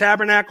about the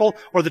tabernacle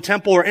or the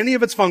temple or any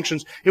of its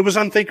functions, it was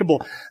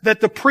unthinkable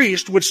that the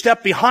priest would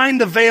step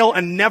behind the veil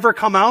and never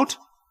come out,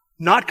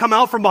 not come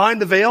out from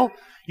behind the veil.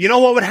 You know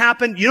what would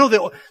happen? You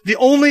know, the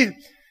only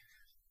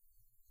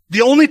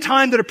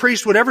time that a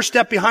priest would ever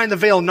step behind the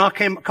veil and not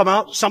come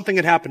out, something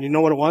had happened. You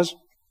know what it was?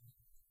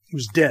 He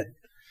was dead.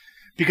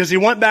 Because he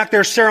went back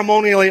there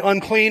ceremonially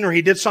unclean, or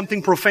he did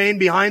something profane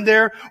behind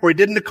there, or he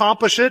didn't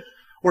accomplish it,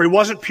 or he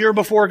wasn't pure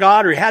before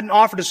God, or he hadn't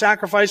offered a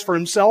sacrifice for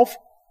himself.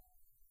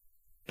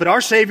 But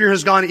our Savior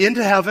has gone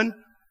into heaven,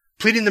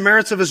 pleading the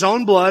merits of His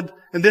own blood,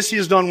 and this He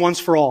has done once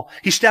for all.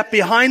 He stepped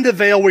behind the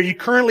veil where He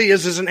currently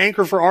is as an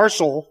anchor for our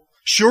soul,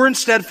 sure and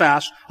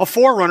steadfast, a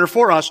forerunner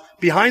for us,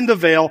 behind the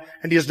veil,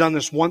 and He has done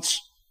this once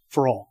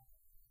for all.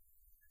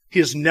 He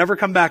has never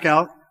come back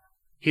out.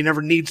 He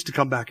never needs to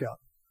come back out.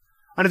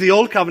 Under the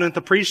Old Covenant,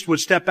 the priest would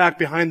step back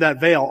behind that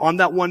veil on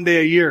that one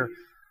day a year,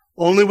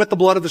 only with the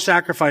blood of the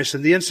sacrifice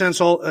and the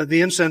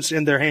incense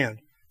in their hand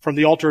from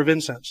the altar of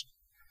incense.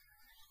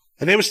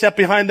 And they would step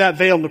behind that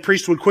veil, and the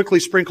priest would quickly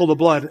sprinkle the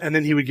blood, and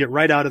then he would get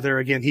right out of there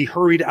again. He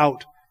hurried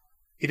out.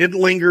 He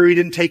didn't linger. He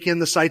didn't take in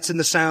the sights and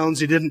the sounds.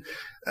 He didn't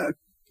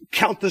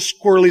count the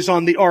squirrelies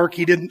on the ark.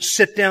 He didn't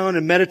sit down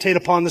and meditate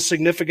upon the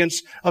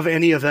significance of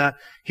any of that.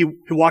 He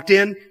walked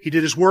in, he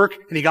did his work,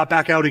 and he got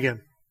back out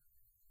again.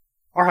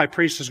 Our high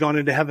priest has gone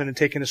into heaven and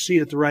taken a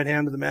seat at the right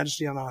hand of the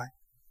Majesty on high.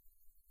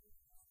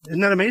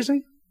 Isn't that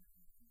amazing?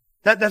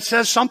 That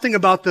says something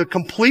about the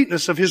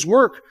completeness of His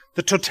work,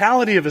 the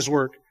totality of His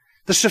work,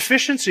 the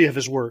sufficiency of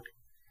His work,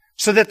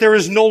 so that there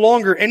is no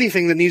longer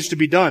anything that needs to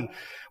be done.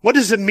 What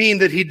does it mean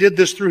that He did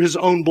this through His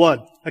own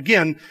blood?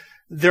 Again,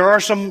 there are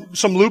some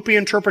loopy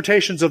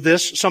interpretations of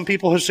this. Some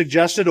people have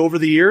suggested over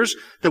the years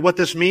that what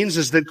this means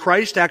is that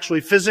Christ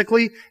actually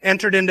physically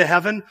entered into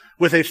heaven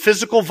with a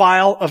physical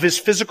vial of His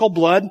physical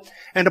blood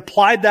and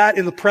applied that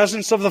in the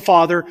presence of the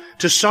Father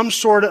to some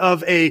sort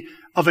of a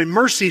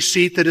mercy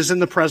seat that is in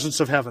the presence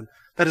of heaven.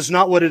 That is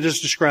not what it is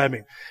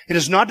describing. It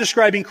is not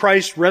describing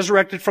Christ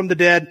resurrected from the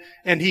dead,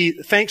 and He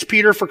thanks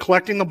Peter for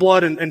collecting the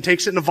blood and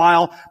takes it in a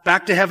vial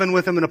back to heaven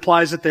with him and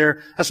applies it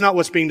there. That's not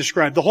what's being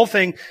described. The whole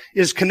thing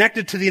is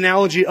connected to the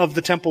analogy of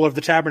the temple of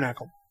the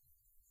tabernacle.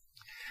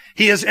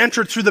 He has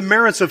entered through the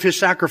merits of His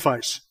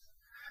sacrifice.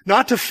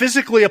 Not to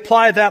physically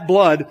apply that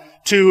blood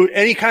to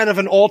any kind of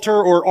an altar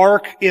or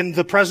ark in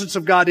the presence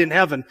of God in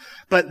heaven.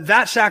 But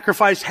that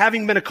sacrifice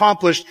having been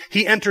accomplished,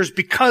 He enters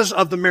because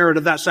of the merit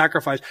of that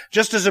sacrifice.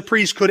 Just as a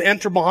priest could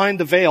enter behind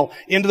the veil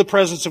into the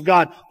presence of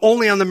God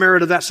only on the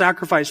merit of that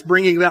sacrifice,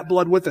 bringing that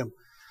blood with him.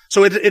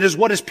 So it is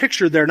what is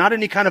pictured there, not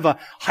any kind of a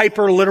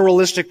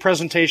hyper-literalistic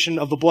presentation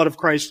of the blood of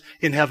Christ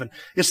in heaven.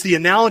 It's the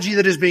analogy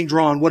that is being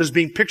drawn. What is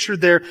being pictured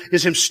there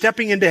is him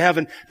stepping into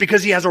heaven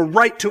because he has a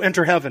right to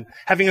enter heaven,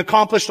 having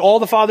accomplished all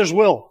the Father's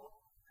will,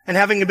 and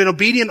having been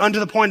obedient unto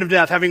the point of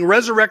death, having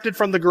resurrected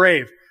from the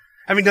grave,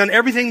 having done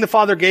everything the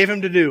Father gave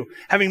him to do,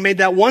 having made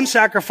that one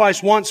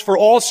sacrifice once for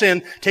all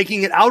sin,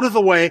 taking it out of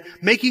the way,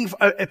 making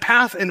a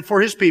path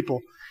for his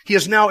people. He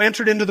has now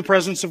entered into the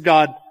presence of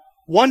God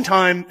one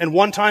time and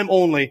one time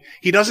only.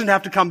 He doesn't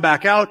have to come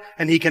back out,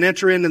 and he can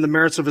enter in the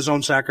merits of his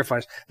own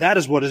sacrifice. That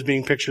is what is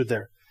being pictured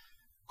there.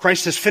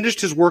 Christ has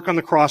finished his work on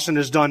the cross and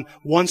has done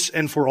once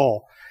and for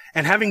all.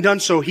 And having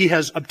done so, he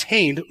has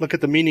obtained, look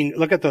at the meaning,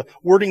 look at the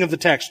wording of the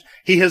text,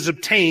 he has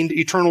obtained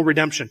eternal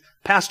redemption.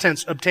 Past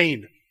tense,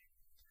 obtained.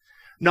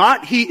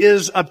 Not he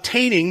is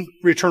obtaining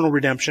eternal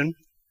redemption,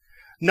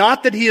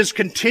 not that he is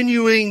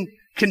continually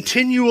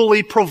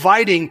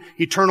providing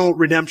eternal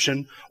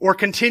redemption, or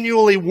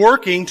continually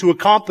working to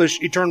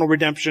accomplish eternal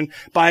redemption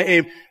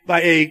by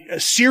a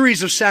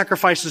series of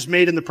sacrifices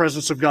made in the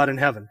presence of God in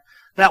heaven.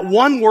 That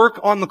one work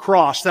on the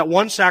cross, that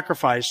one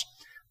sacrifice,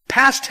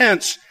 past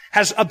tense,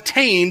 has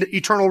obtained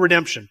eternal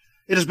redemption.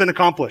 It has been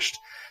accomplished.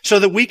 So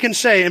that we can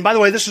say, and by the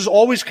way, this is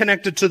always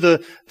connected to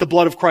the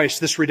blood of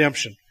Christ, this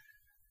redemption.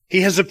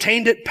 He has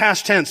obtained it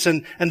past tense,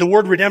 and the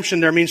word redemption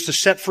there means to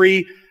set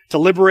free, to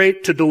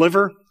liberate, to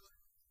deliver,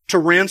 to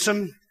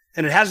ransom,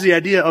 and it has the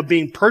idea of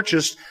being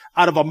purchased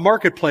out of a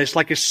marketplace,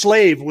 like a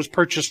slave was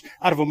purchased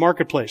out of a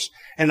marketplace.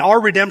 And our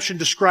redemption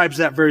describes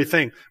that very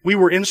thing. We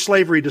were in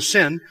slavery to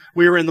sin.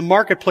 We were in the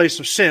marketplace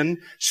of sin.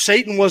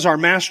 Satan was our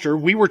master.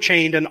 We were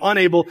chained and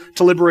unable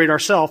to liberate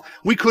ourselves.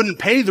 We couldn't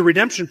pay the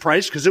redemption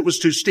price because it was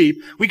too steep.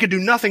 We could do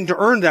nothing to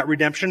earn that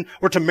redemption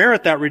or to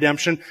merit that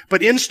redemption.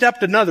 But in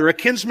stepped another, a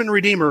kinsman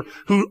redeemer,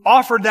 who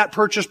offered that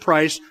purchase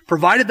price,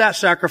 provided that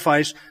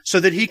sacrifice so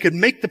that he could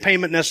make the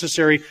payment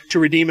necessary to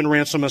redeem and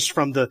ransom us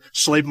from the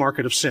slave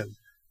market of sin.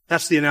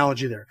 That's the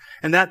analogy there.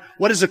 And that,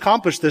 what has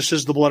accomplished this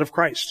is the blood of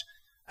Christ.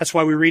 That's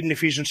why we read in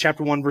Ephesians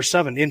chapter 1, verse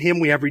 7, in him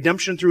we have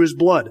redemption through his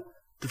blood,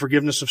 the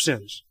forgiveness of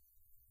sins,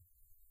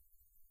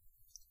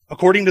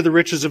 according to the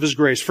riches of his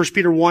grace. 1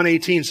 Peter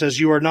 1:18 says,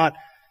 you're not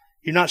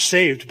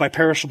saved by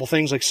perishable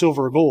things like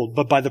silver or gold,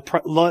 but by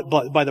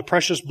the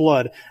precious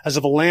blood as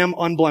of a lamb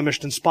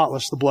unblemished and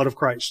spotless, the blood of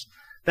Christ.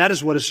 That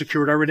is what has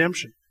secured our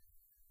redemption.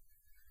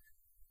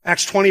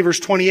 Acts 20, verse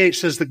 28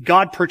 says that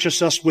God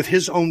purchased us with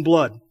his own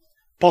blood.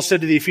 Paul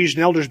said to the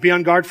Ephesian elders, be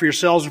on guard for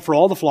yourselves and for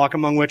all the flock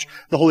among which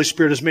the Holy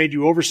Spirit has made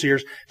you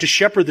overseers to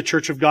shepherd the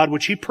church of God,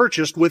 which he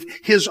purchased with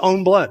his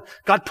own blood.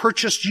 God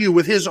purchased you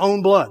with his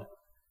own blood.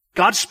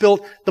 God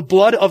spilt the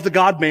blood of the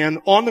God-man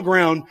on the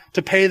ground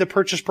to pay the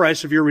purchase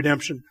price of your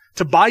redemption,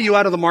 to buy you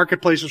out of the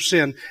marketplace of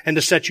sin and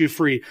to set you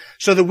free,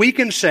 so that we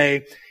can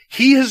say,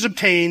 he has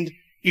obtained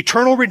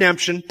eternal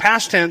redemption,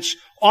 past tense,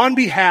 on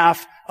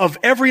behalf of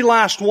every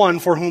last one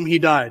for whom he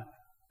died.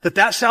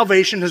 That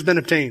salvation has been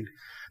obtained.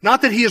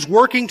 Not that he is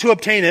working to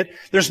obtain it.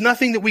 There's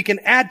nothing that we can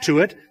add to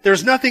it.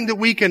 There's nothing that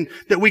we can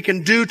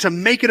do to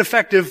make it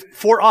effective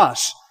for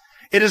us.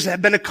 It has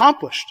been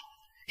accomplished.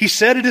 He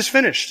said it is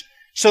finished.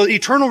 So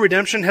eternal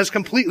redemption has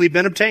completely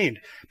been obtained.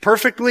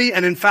 Perfectly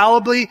and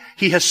infallibly,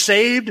 he has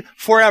saved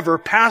forever,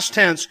 past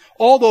tense,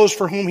 all those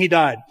for whom he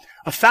died.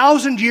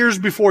 1,000 years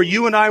before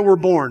you and I were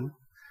born,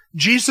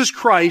 Jesus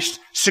Christ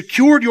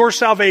secured your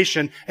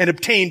salvation and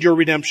obtained your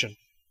redemption.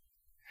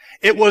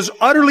 It was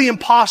utterly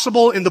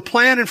impossible in the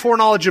plan and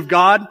foreknowledge of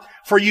God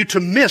for you to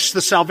miss the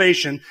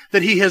salvation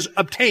that he has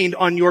obtained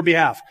on your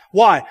behalf.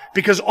 Why?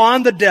 Because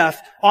on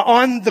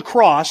the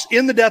cross,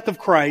 in the death of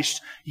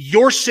Christ,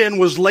 your sin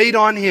was laid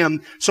on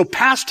him. So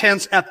past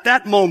tense, at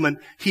that moment,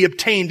 he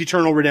obtained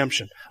eternal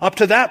redemption. Up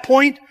to that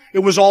point, it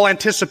was all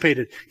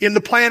anticipated. In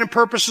the plan and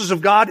purposes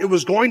of God, it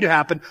was going to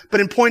happen, but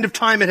in point of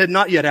time, it had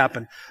not yet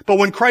happened. But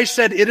when Christ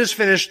said, it is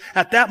finished,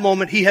 at that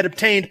moment, he had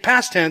obtained,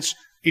 past tense,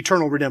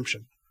 eternal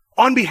redemption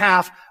on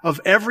behalf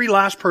of every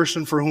last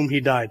person for whom he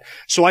died.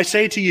 So I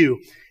say to you,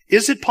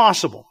 is it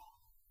possible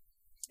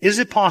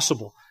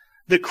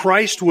that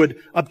Christ would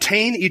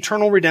obtain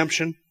eternal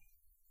redemption,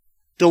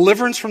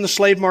 deliverance from the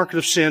slave market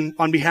of sin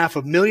on behalf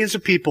of millions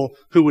of people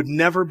who would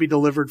never be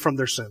delivered from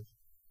their sin?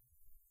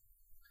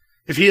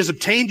 If he has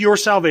obtained your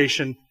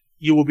salvation,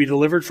 you will be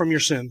delivered from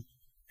your sin,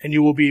 and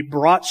you will be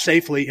brought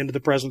safely into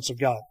the presence of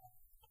God.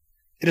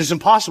 It is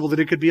impossible that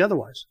it could be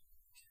otherwise.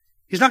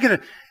 He's not going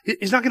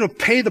to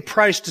pay the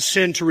price to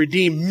sin to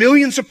redeem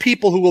millions of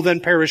people who will then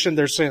perish in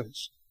their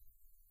sins.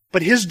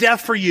 But his death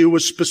for you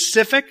was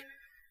specific.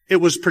 It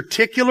was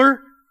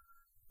particular.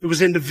 It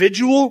was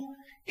individual.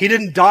 He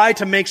didn't die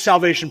to make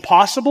salvation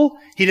possible.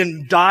 He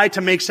didn't die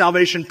to make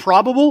salvation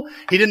probable.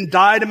 He didn't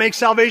die to make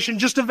salvation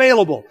just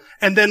available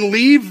and then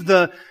leave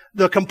the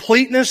the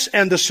completeness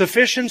and the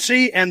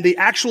sufficiency and the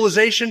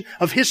actualization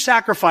of His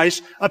sacrifice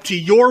up to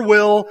your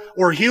will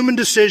or human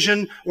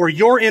decision or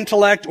your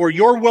intellect or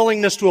your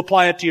willingness to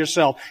apply it to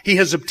yourself. He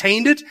has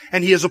obtained it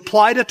and He has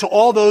applied it to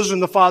all those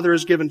whom the Father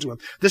has given to Him.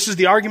 This is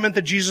the argument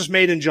that Jesus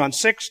made in John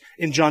 6,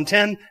 in John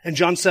 10, and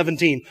John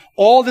 17.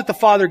 All that the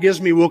Father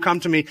gives me will come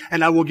to me,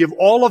 and I will give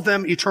all of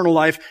them eternal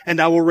life, and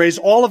I will raise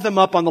all of them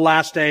up on the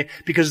last day,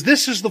 because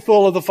this is the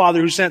will of the Father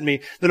who sent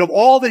me, that of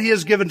all that He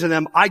has given to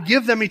them, I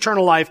give them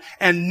eternal life,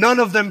 and none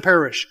of them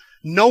perish.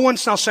 No one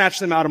shall snatch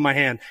them out of my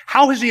hand.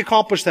 How has He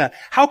accomplished that?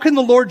 How can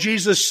the Lord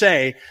Jesus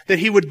say that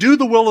He would do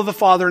the will of the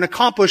Father and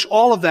accomplish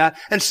all of that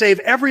and save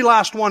every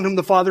last one whom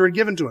the Father had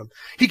given to Him?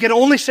 He can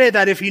only say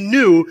that if He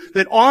knew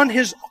that on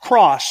His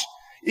cross,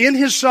 in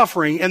His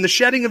suffering and the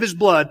shedding of His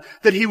blood,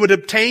 that He would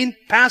obtain,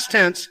 past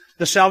tense,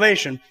 the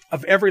salvation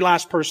of every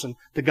last person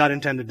that God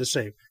intended to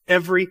save.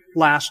 Every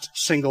last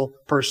single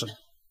person.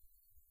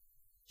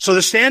 So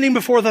that standing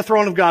before the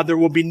throne of God, there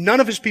will be none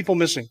of His people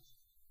missing.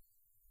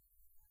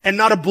 And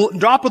not a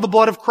drop of the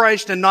blood of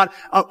Christ and not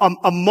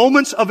a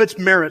moment of its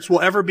merits will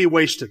ever be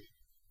wasted.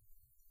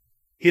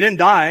 He didn't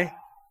die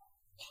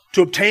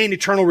to obtain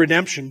eternal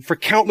redemption for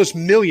countless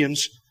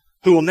millions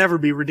who will never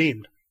be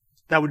redeemed.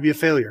 That would be a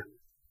failure.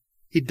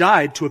 He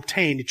died to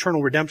obtain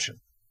eternal redemption.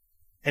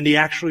 And He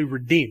actually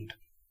redeemed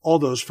all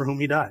those for whom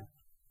He died.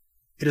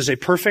 It is a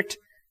perfect,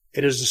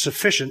 it is a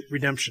sufficient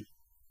redemption.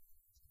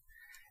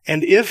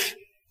 And if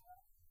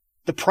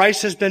the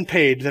price has been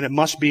paid, then it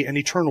must be an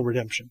eternal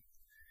redemption.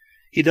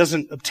 He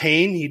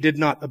did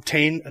not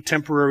obtain a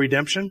temporary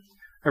redemption,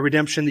 a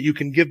redemption that you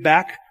can give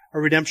back, a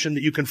redemption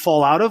that you can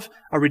fall out of,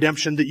 a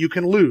redemption that you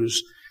can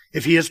lose.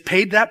 If He has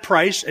paid that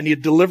price and He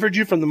had delivered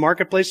you from the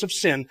marketplace of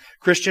sin,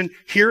 Christian,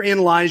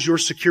 herein lies your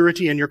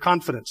security and your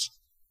confidence.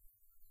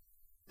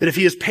 That if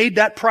He has paid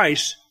that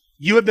price,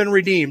 you have been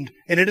redeemed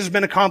and it has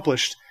been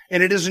accomplished,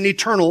 and it is an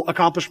eternal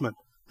accomplishment,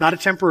 not a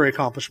temporary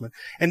accomplishment.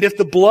 And if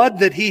the blood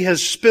that He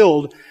has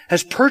spilled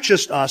has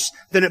purchased us,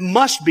 then it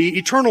must be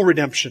eternal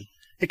redemption.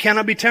 It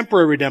cannot be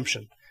temporary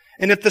redemption.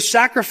 And if the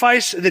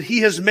sacrifice that He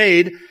has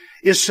made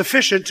is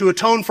sufficient to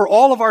atone for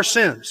all of our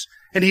sins,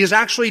 and He has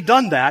actually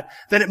done that,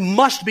 then it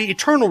must be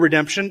eternal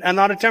redemption and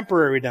not a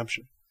temporary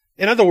redemption.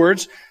 In other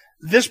words,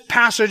 this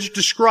passage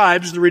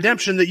describes the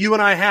redemption that you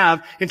and I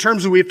have in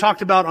terms of, we have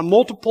talked about on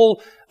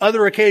multiple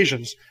other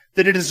occasions,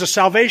 that it is a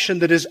salvation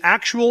that is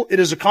actual, it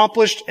is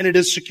accomplished, and it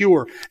is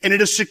secure. And it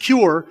is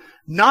secure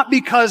not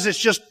because it's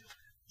just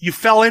you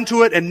fell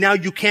into it and now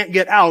you can't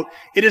get out.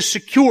 It is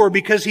secure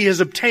because He has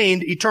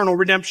obtained eternal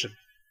redemption.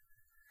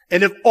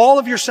 And if all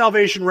of your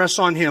salvation rests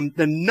on Him,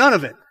 then none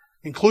of it,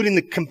 including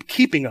the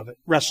keeping of it,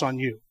 rests on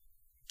you.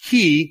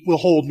 He will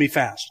hold me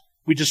fast.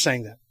 We just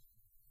sang that.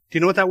 Do you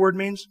know what that word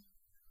means?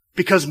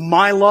 Because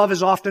my love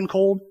is often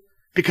cold,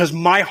 because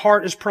my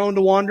heart is prone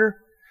to wander,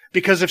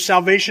 because if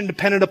salvation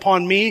depended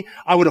upon me,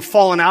 I would have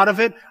fallen out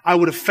of it, I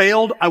would have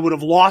failed, I would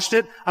have lost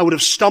it, I would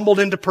have stumbled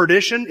into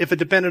perdition if it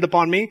depended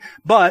upon me.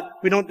 But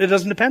it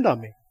doesn't depend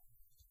on me.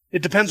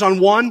 It depends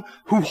on one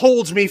who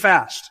holds me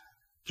fast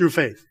through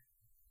faith.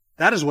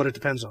 That is what it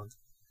depends on.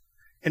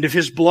 And if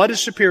His blood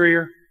is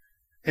superior,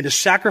 and His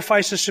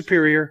sacrifice is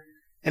superior,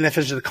 and if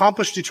it has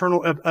accomplished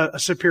a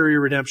superior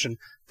redemption,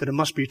 then it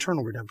must be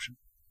eternal redemption.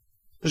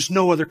 There's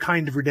no other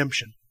kind of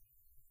redemption.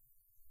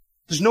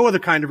 There's no other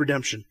kind of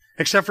redemption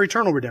except for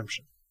eternal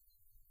redemption.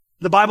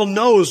 The Bible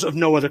knows of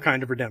no other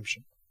kind of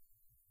redemption.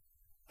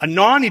 A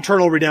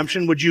non-eternal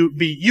redemption would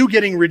be you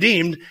getting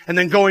redeemed and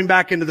then going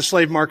back into the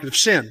slave market of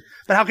sin.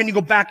 But how can you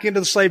go back into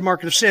the slave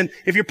market of sin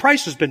if your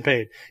price has been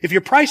paid? If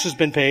your price has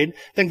been paid,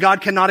 then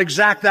God cannot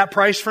exact that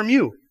price from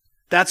you.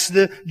 That's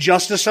the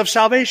justice of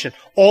salvation.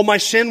 All my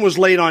sin was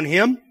laid on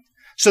Him,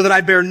 so that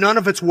I bear none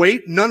of its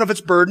weight, none of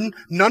its burden,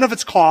 none of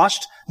its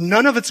cost,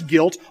 none of its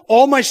guilt.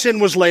 All my sin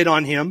was laid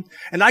on Him,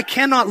 and I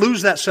cannot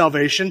lose that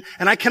salvation,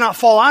 and I cannot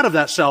fall out of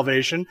that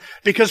salvation,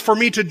 because for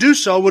me to do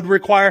so would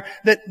require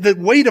that the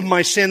weight of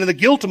my sin and the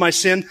guilt of my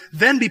sin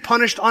then be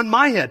punished on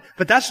my head.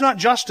 But that's not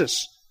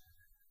justice.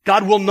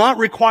 God will not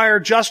require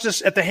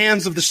justice at the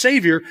hands of the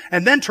Savior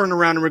and then turn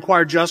around and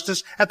require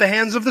justice at the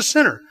hands of the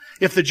sinner.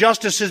 If the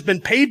justice has been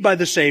paid by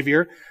the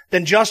Savior,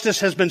 then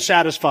justice has been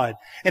satisfied.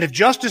 And if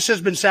justice has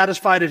been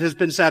satisfied, it has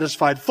been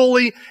satisfied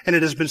fully, and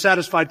it has been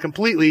satisfied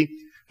completely,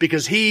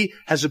 because He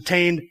has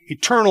obtained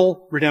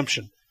eternal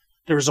redemption.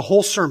 There is a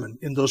whole sermon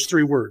in those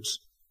 3 words,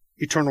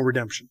 eternal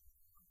redemption.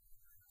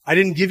 I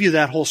didn't give you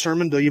that whole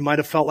sermon, though you might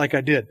have felt like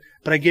I did,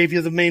 but I gave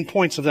you the main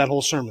points of that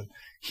whole sermon.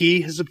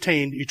 He has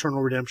obtained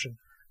eternal redemption.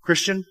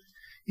 Christian,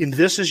 in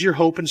this is your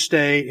hope and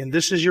stay, in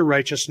this is your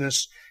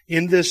righteousness,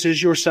 in this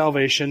is your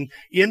salvation,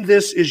 in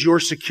this is your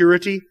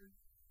security,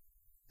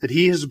 that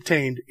He has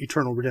obtained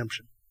eternal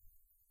redemption.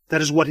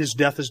 That is what His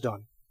death has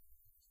done.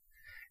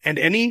 And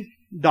any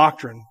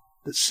doctrine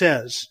that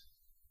says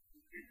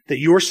that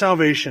your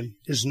salvation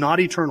is not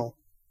eternal,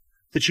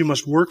 that you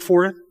must work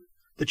for it,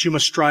 that you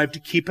must strive to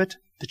keep it,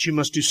 that you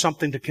must do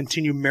something to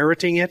continue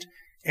meriting it,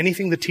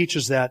 anything that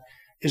teaches that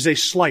is a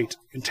slight,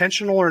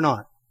 intentional or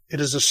not.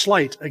 It is a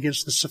slight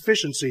against the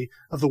sufficiency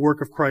of the work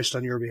of Christ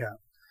on your behalf.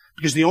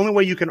 Because the only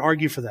way you can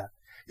argue for that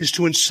is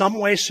to in some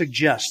way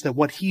suggest that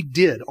what he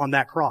did on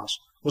that cross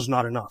was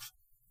not enough.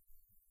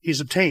 He's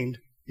obtained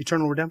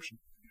eternal redemption.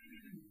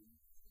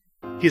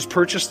 He has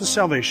purchased the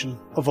salvation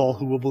of all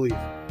who will believe.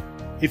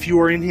 If you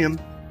are in him,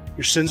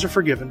 your sins are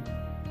forgiven,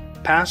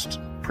 past,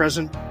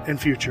 present, and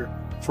future,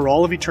 for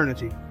all of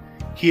eternity.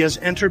 He has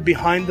entered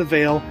behind the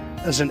veil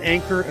as an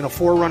anchor and a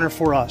forerunner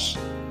for us,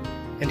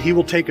 and he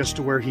will take us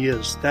to where he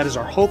is. That is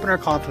our hope and our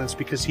confidence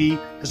because he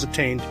has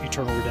obtained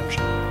eternal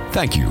redemption.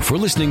 Thank you for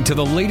listening to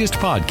the latest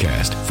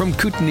podcast from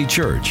Kootenai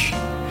Church.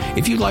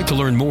 If you'd like to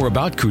learn more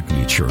about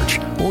Kootenai Church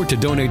or to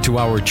donate to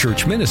our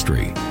church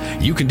ministry,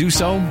 you can do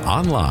so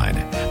online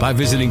by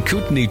visiting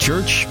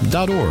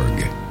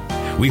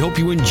kootenaichurch.org. We hope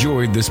you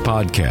enjoyed this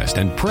podcast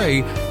and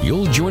pray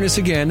you'll join us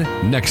again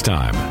next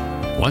time.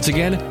 Once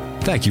again,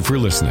 thank you for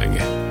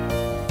listening.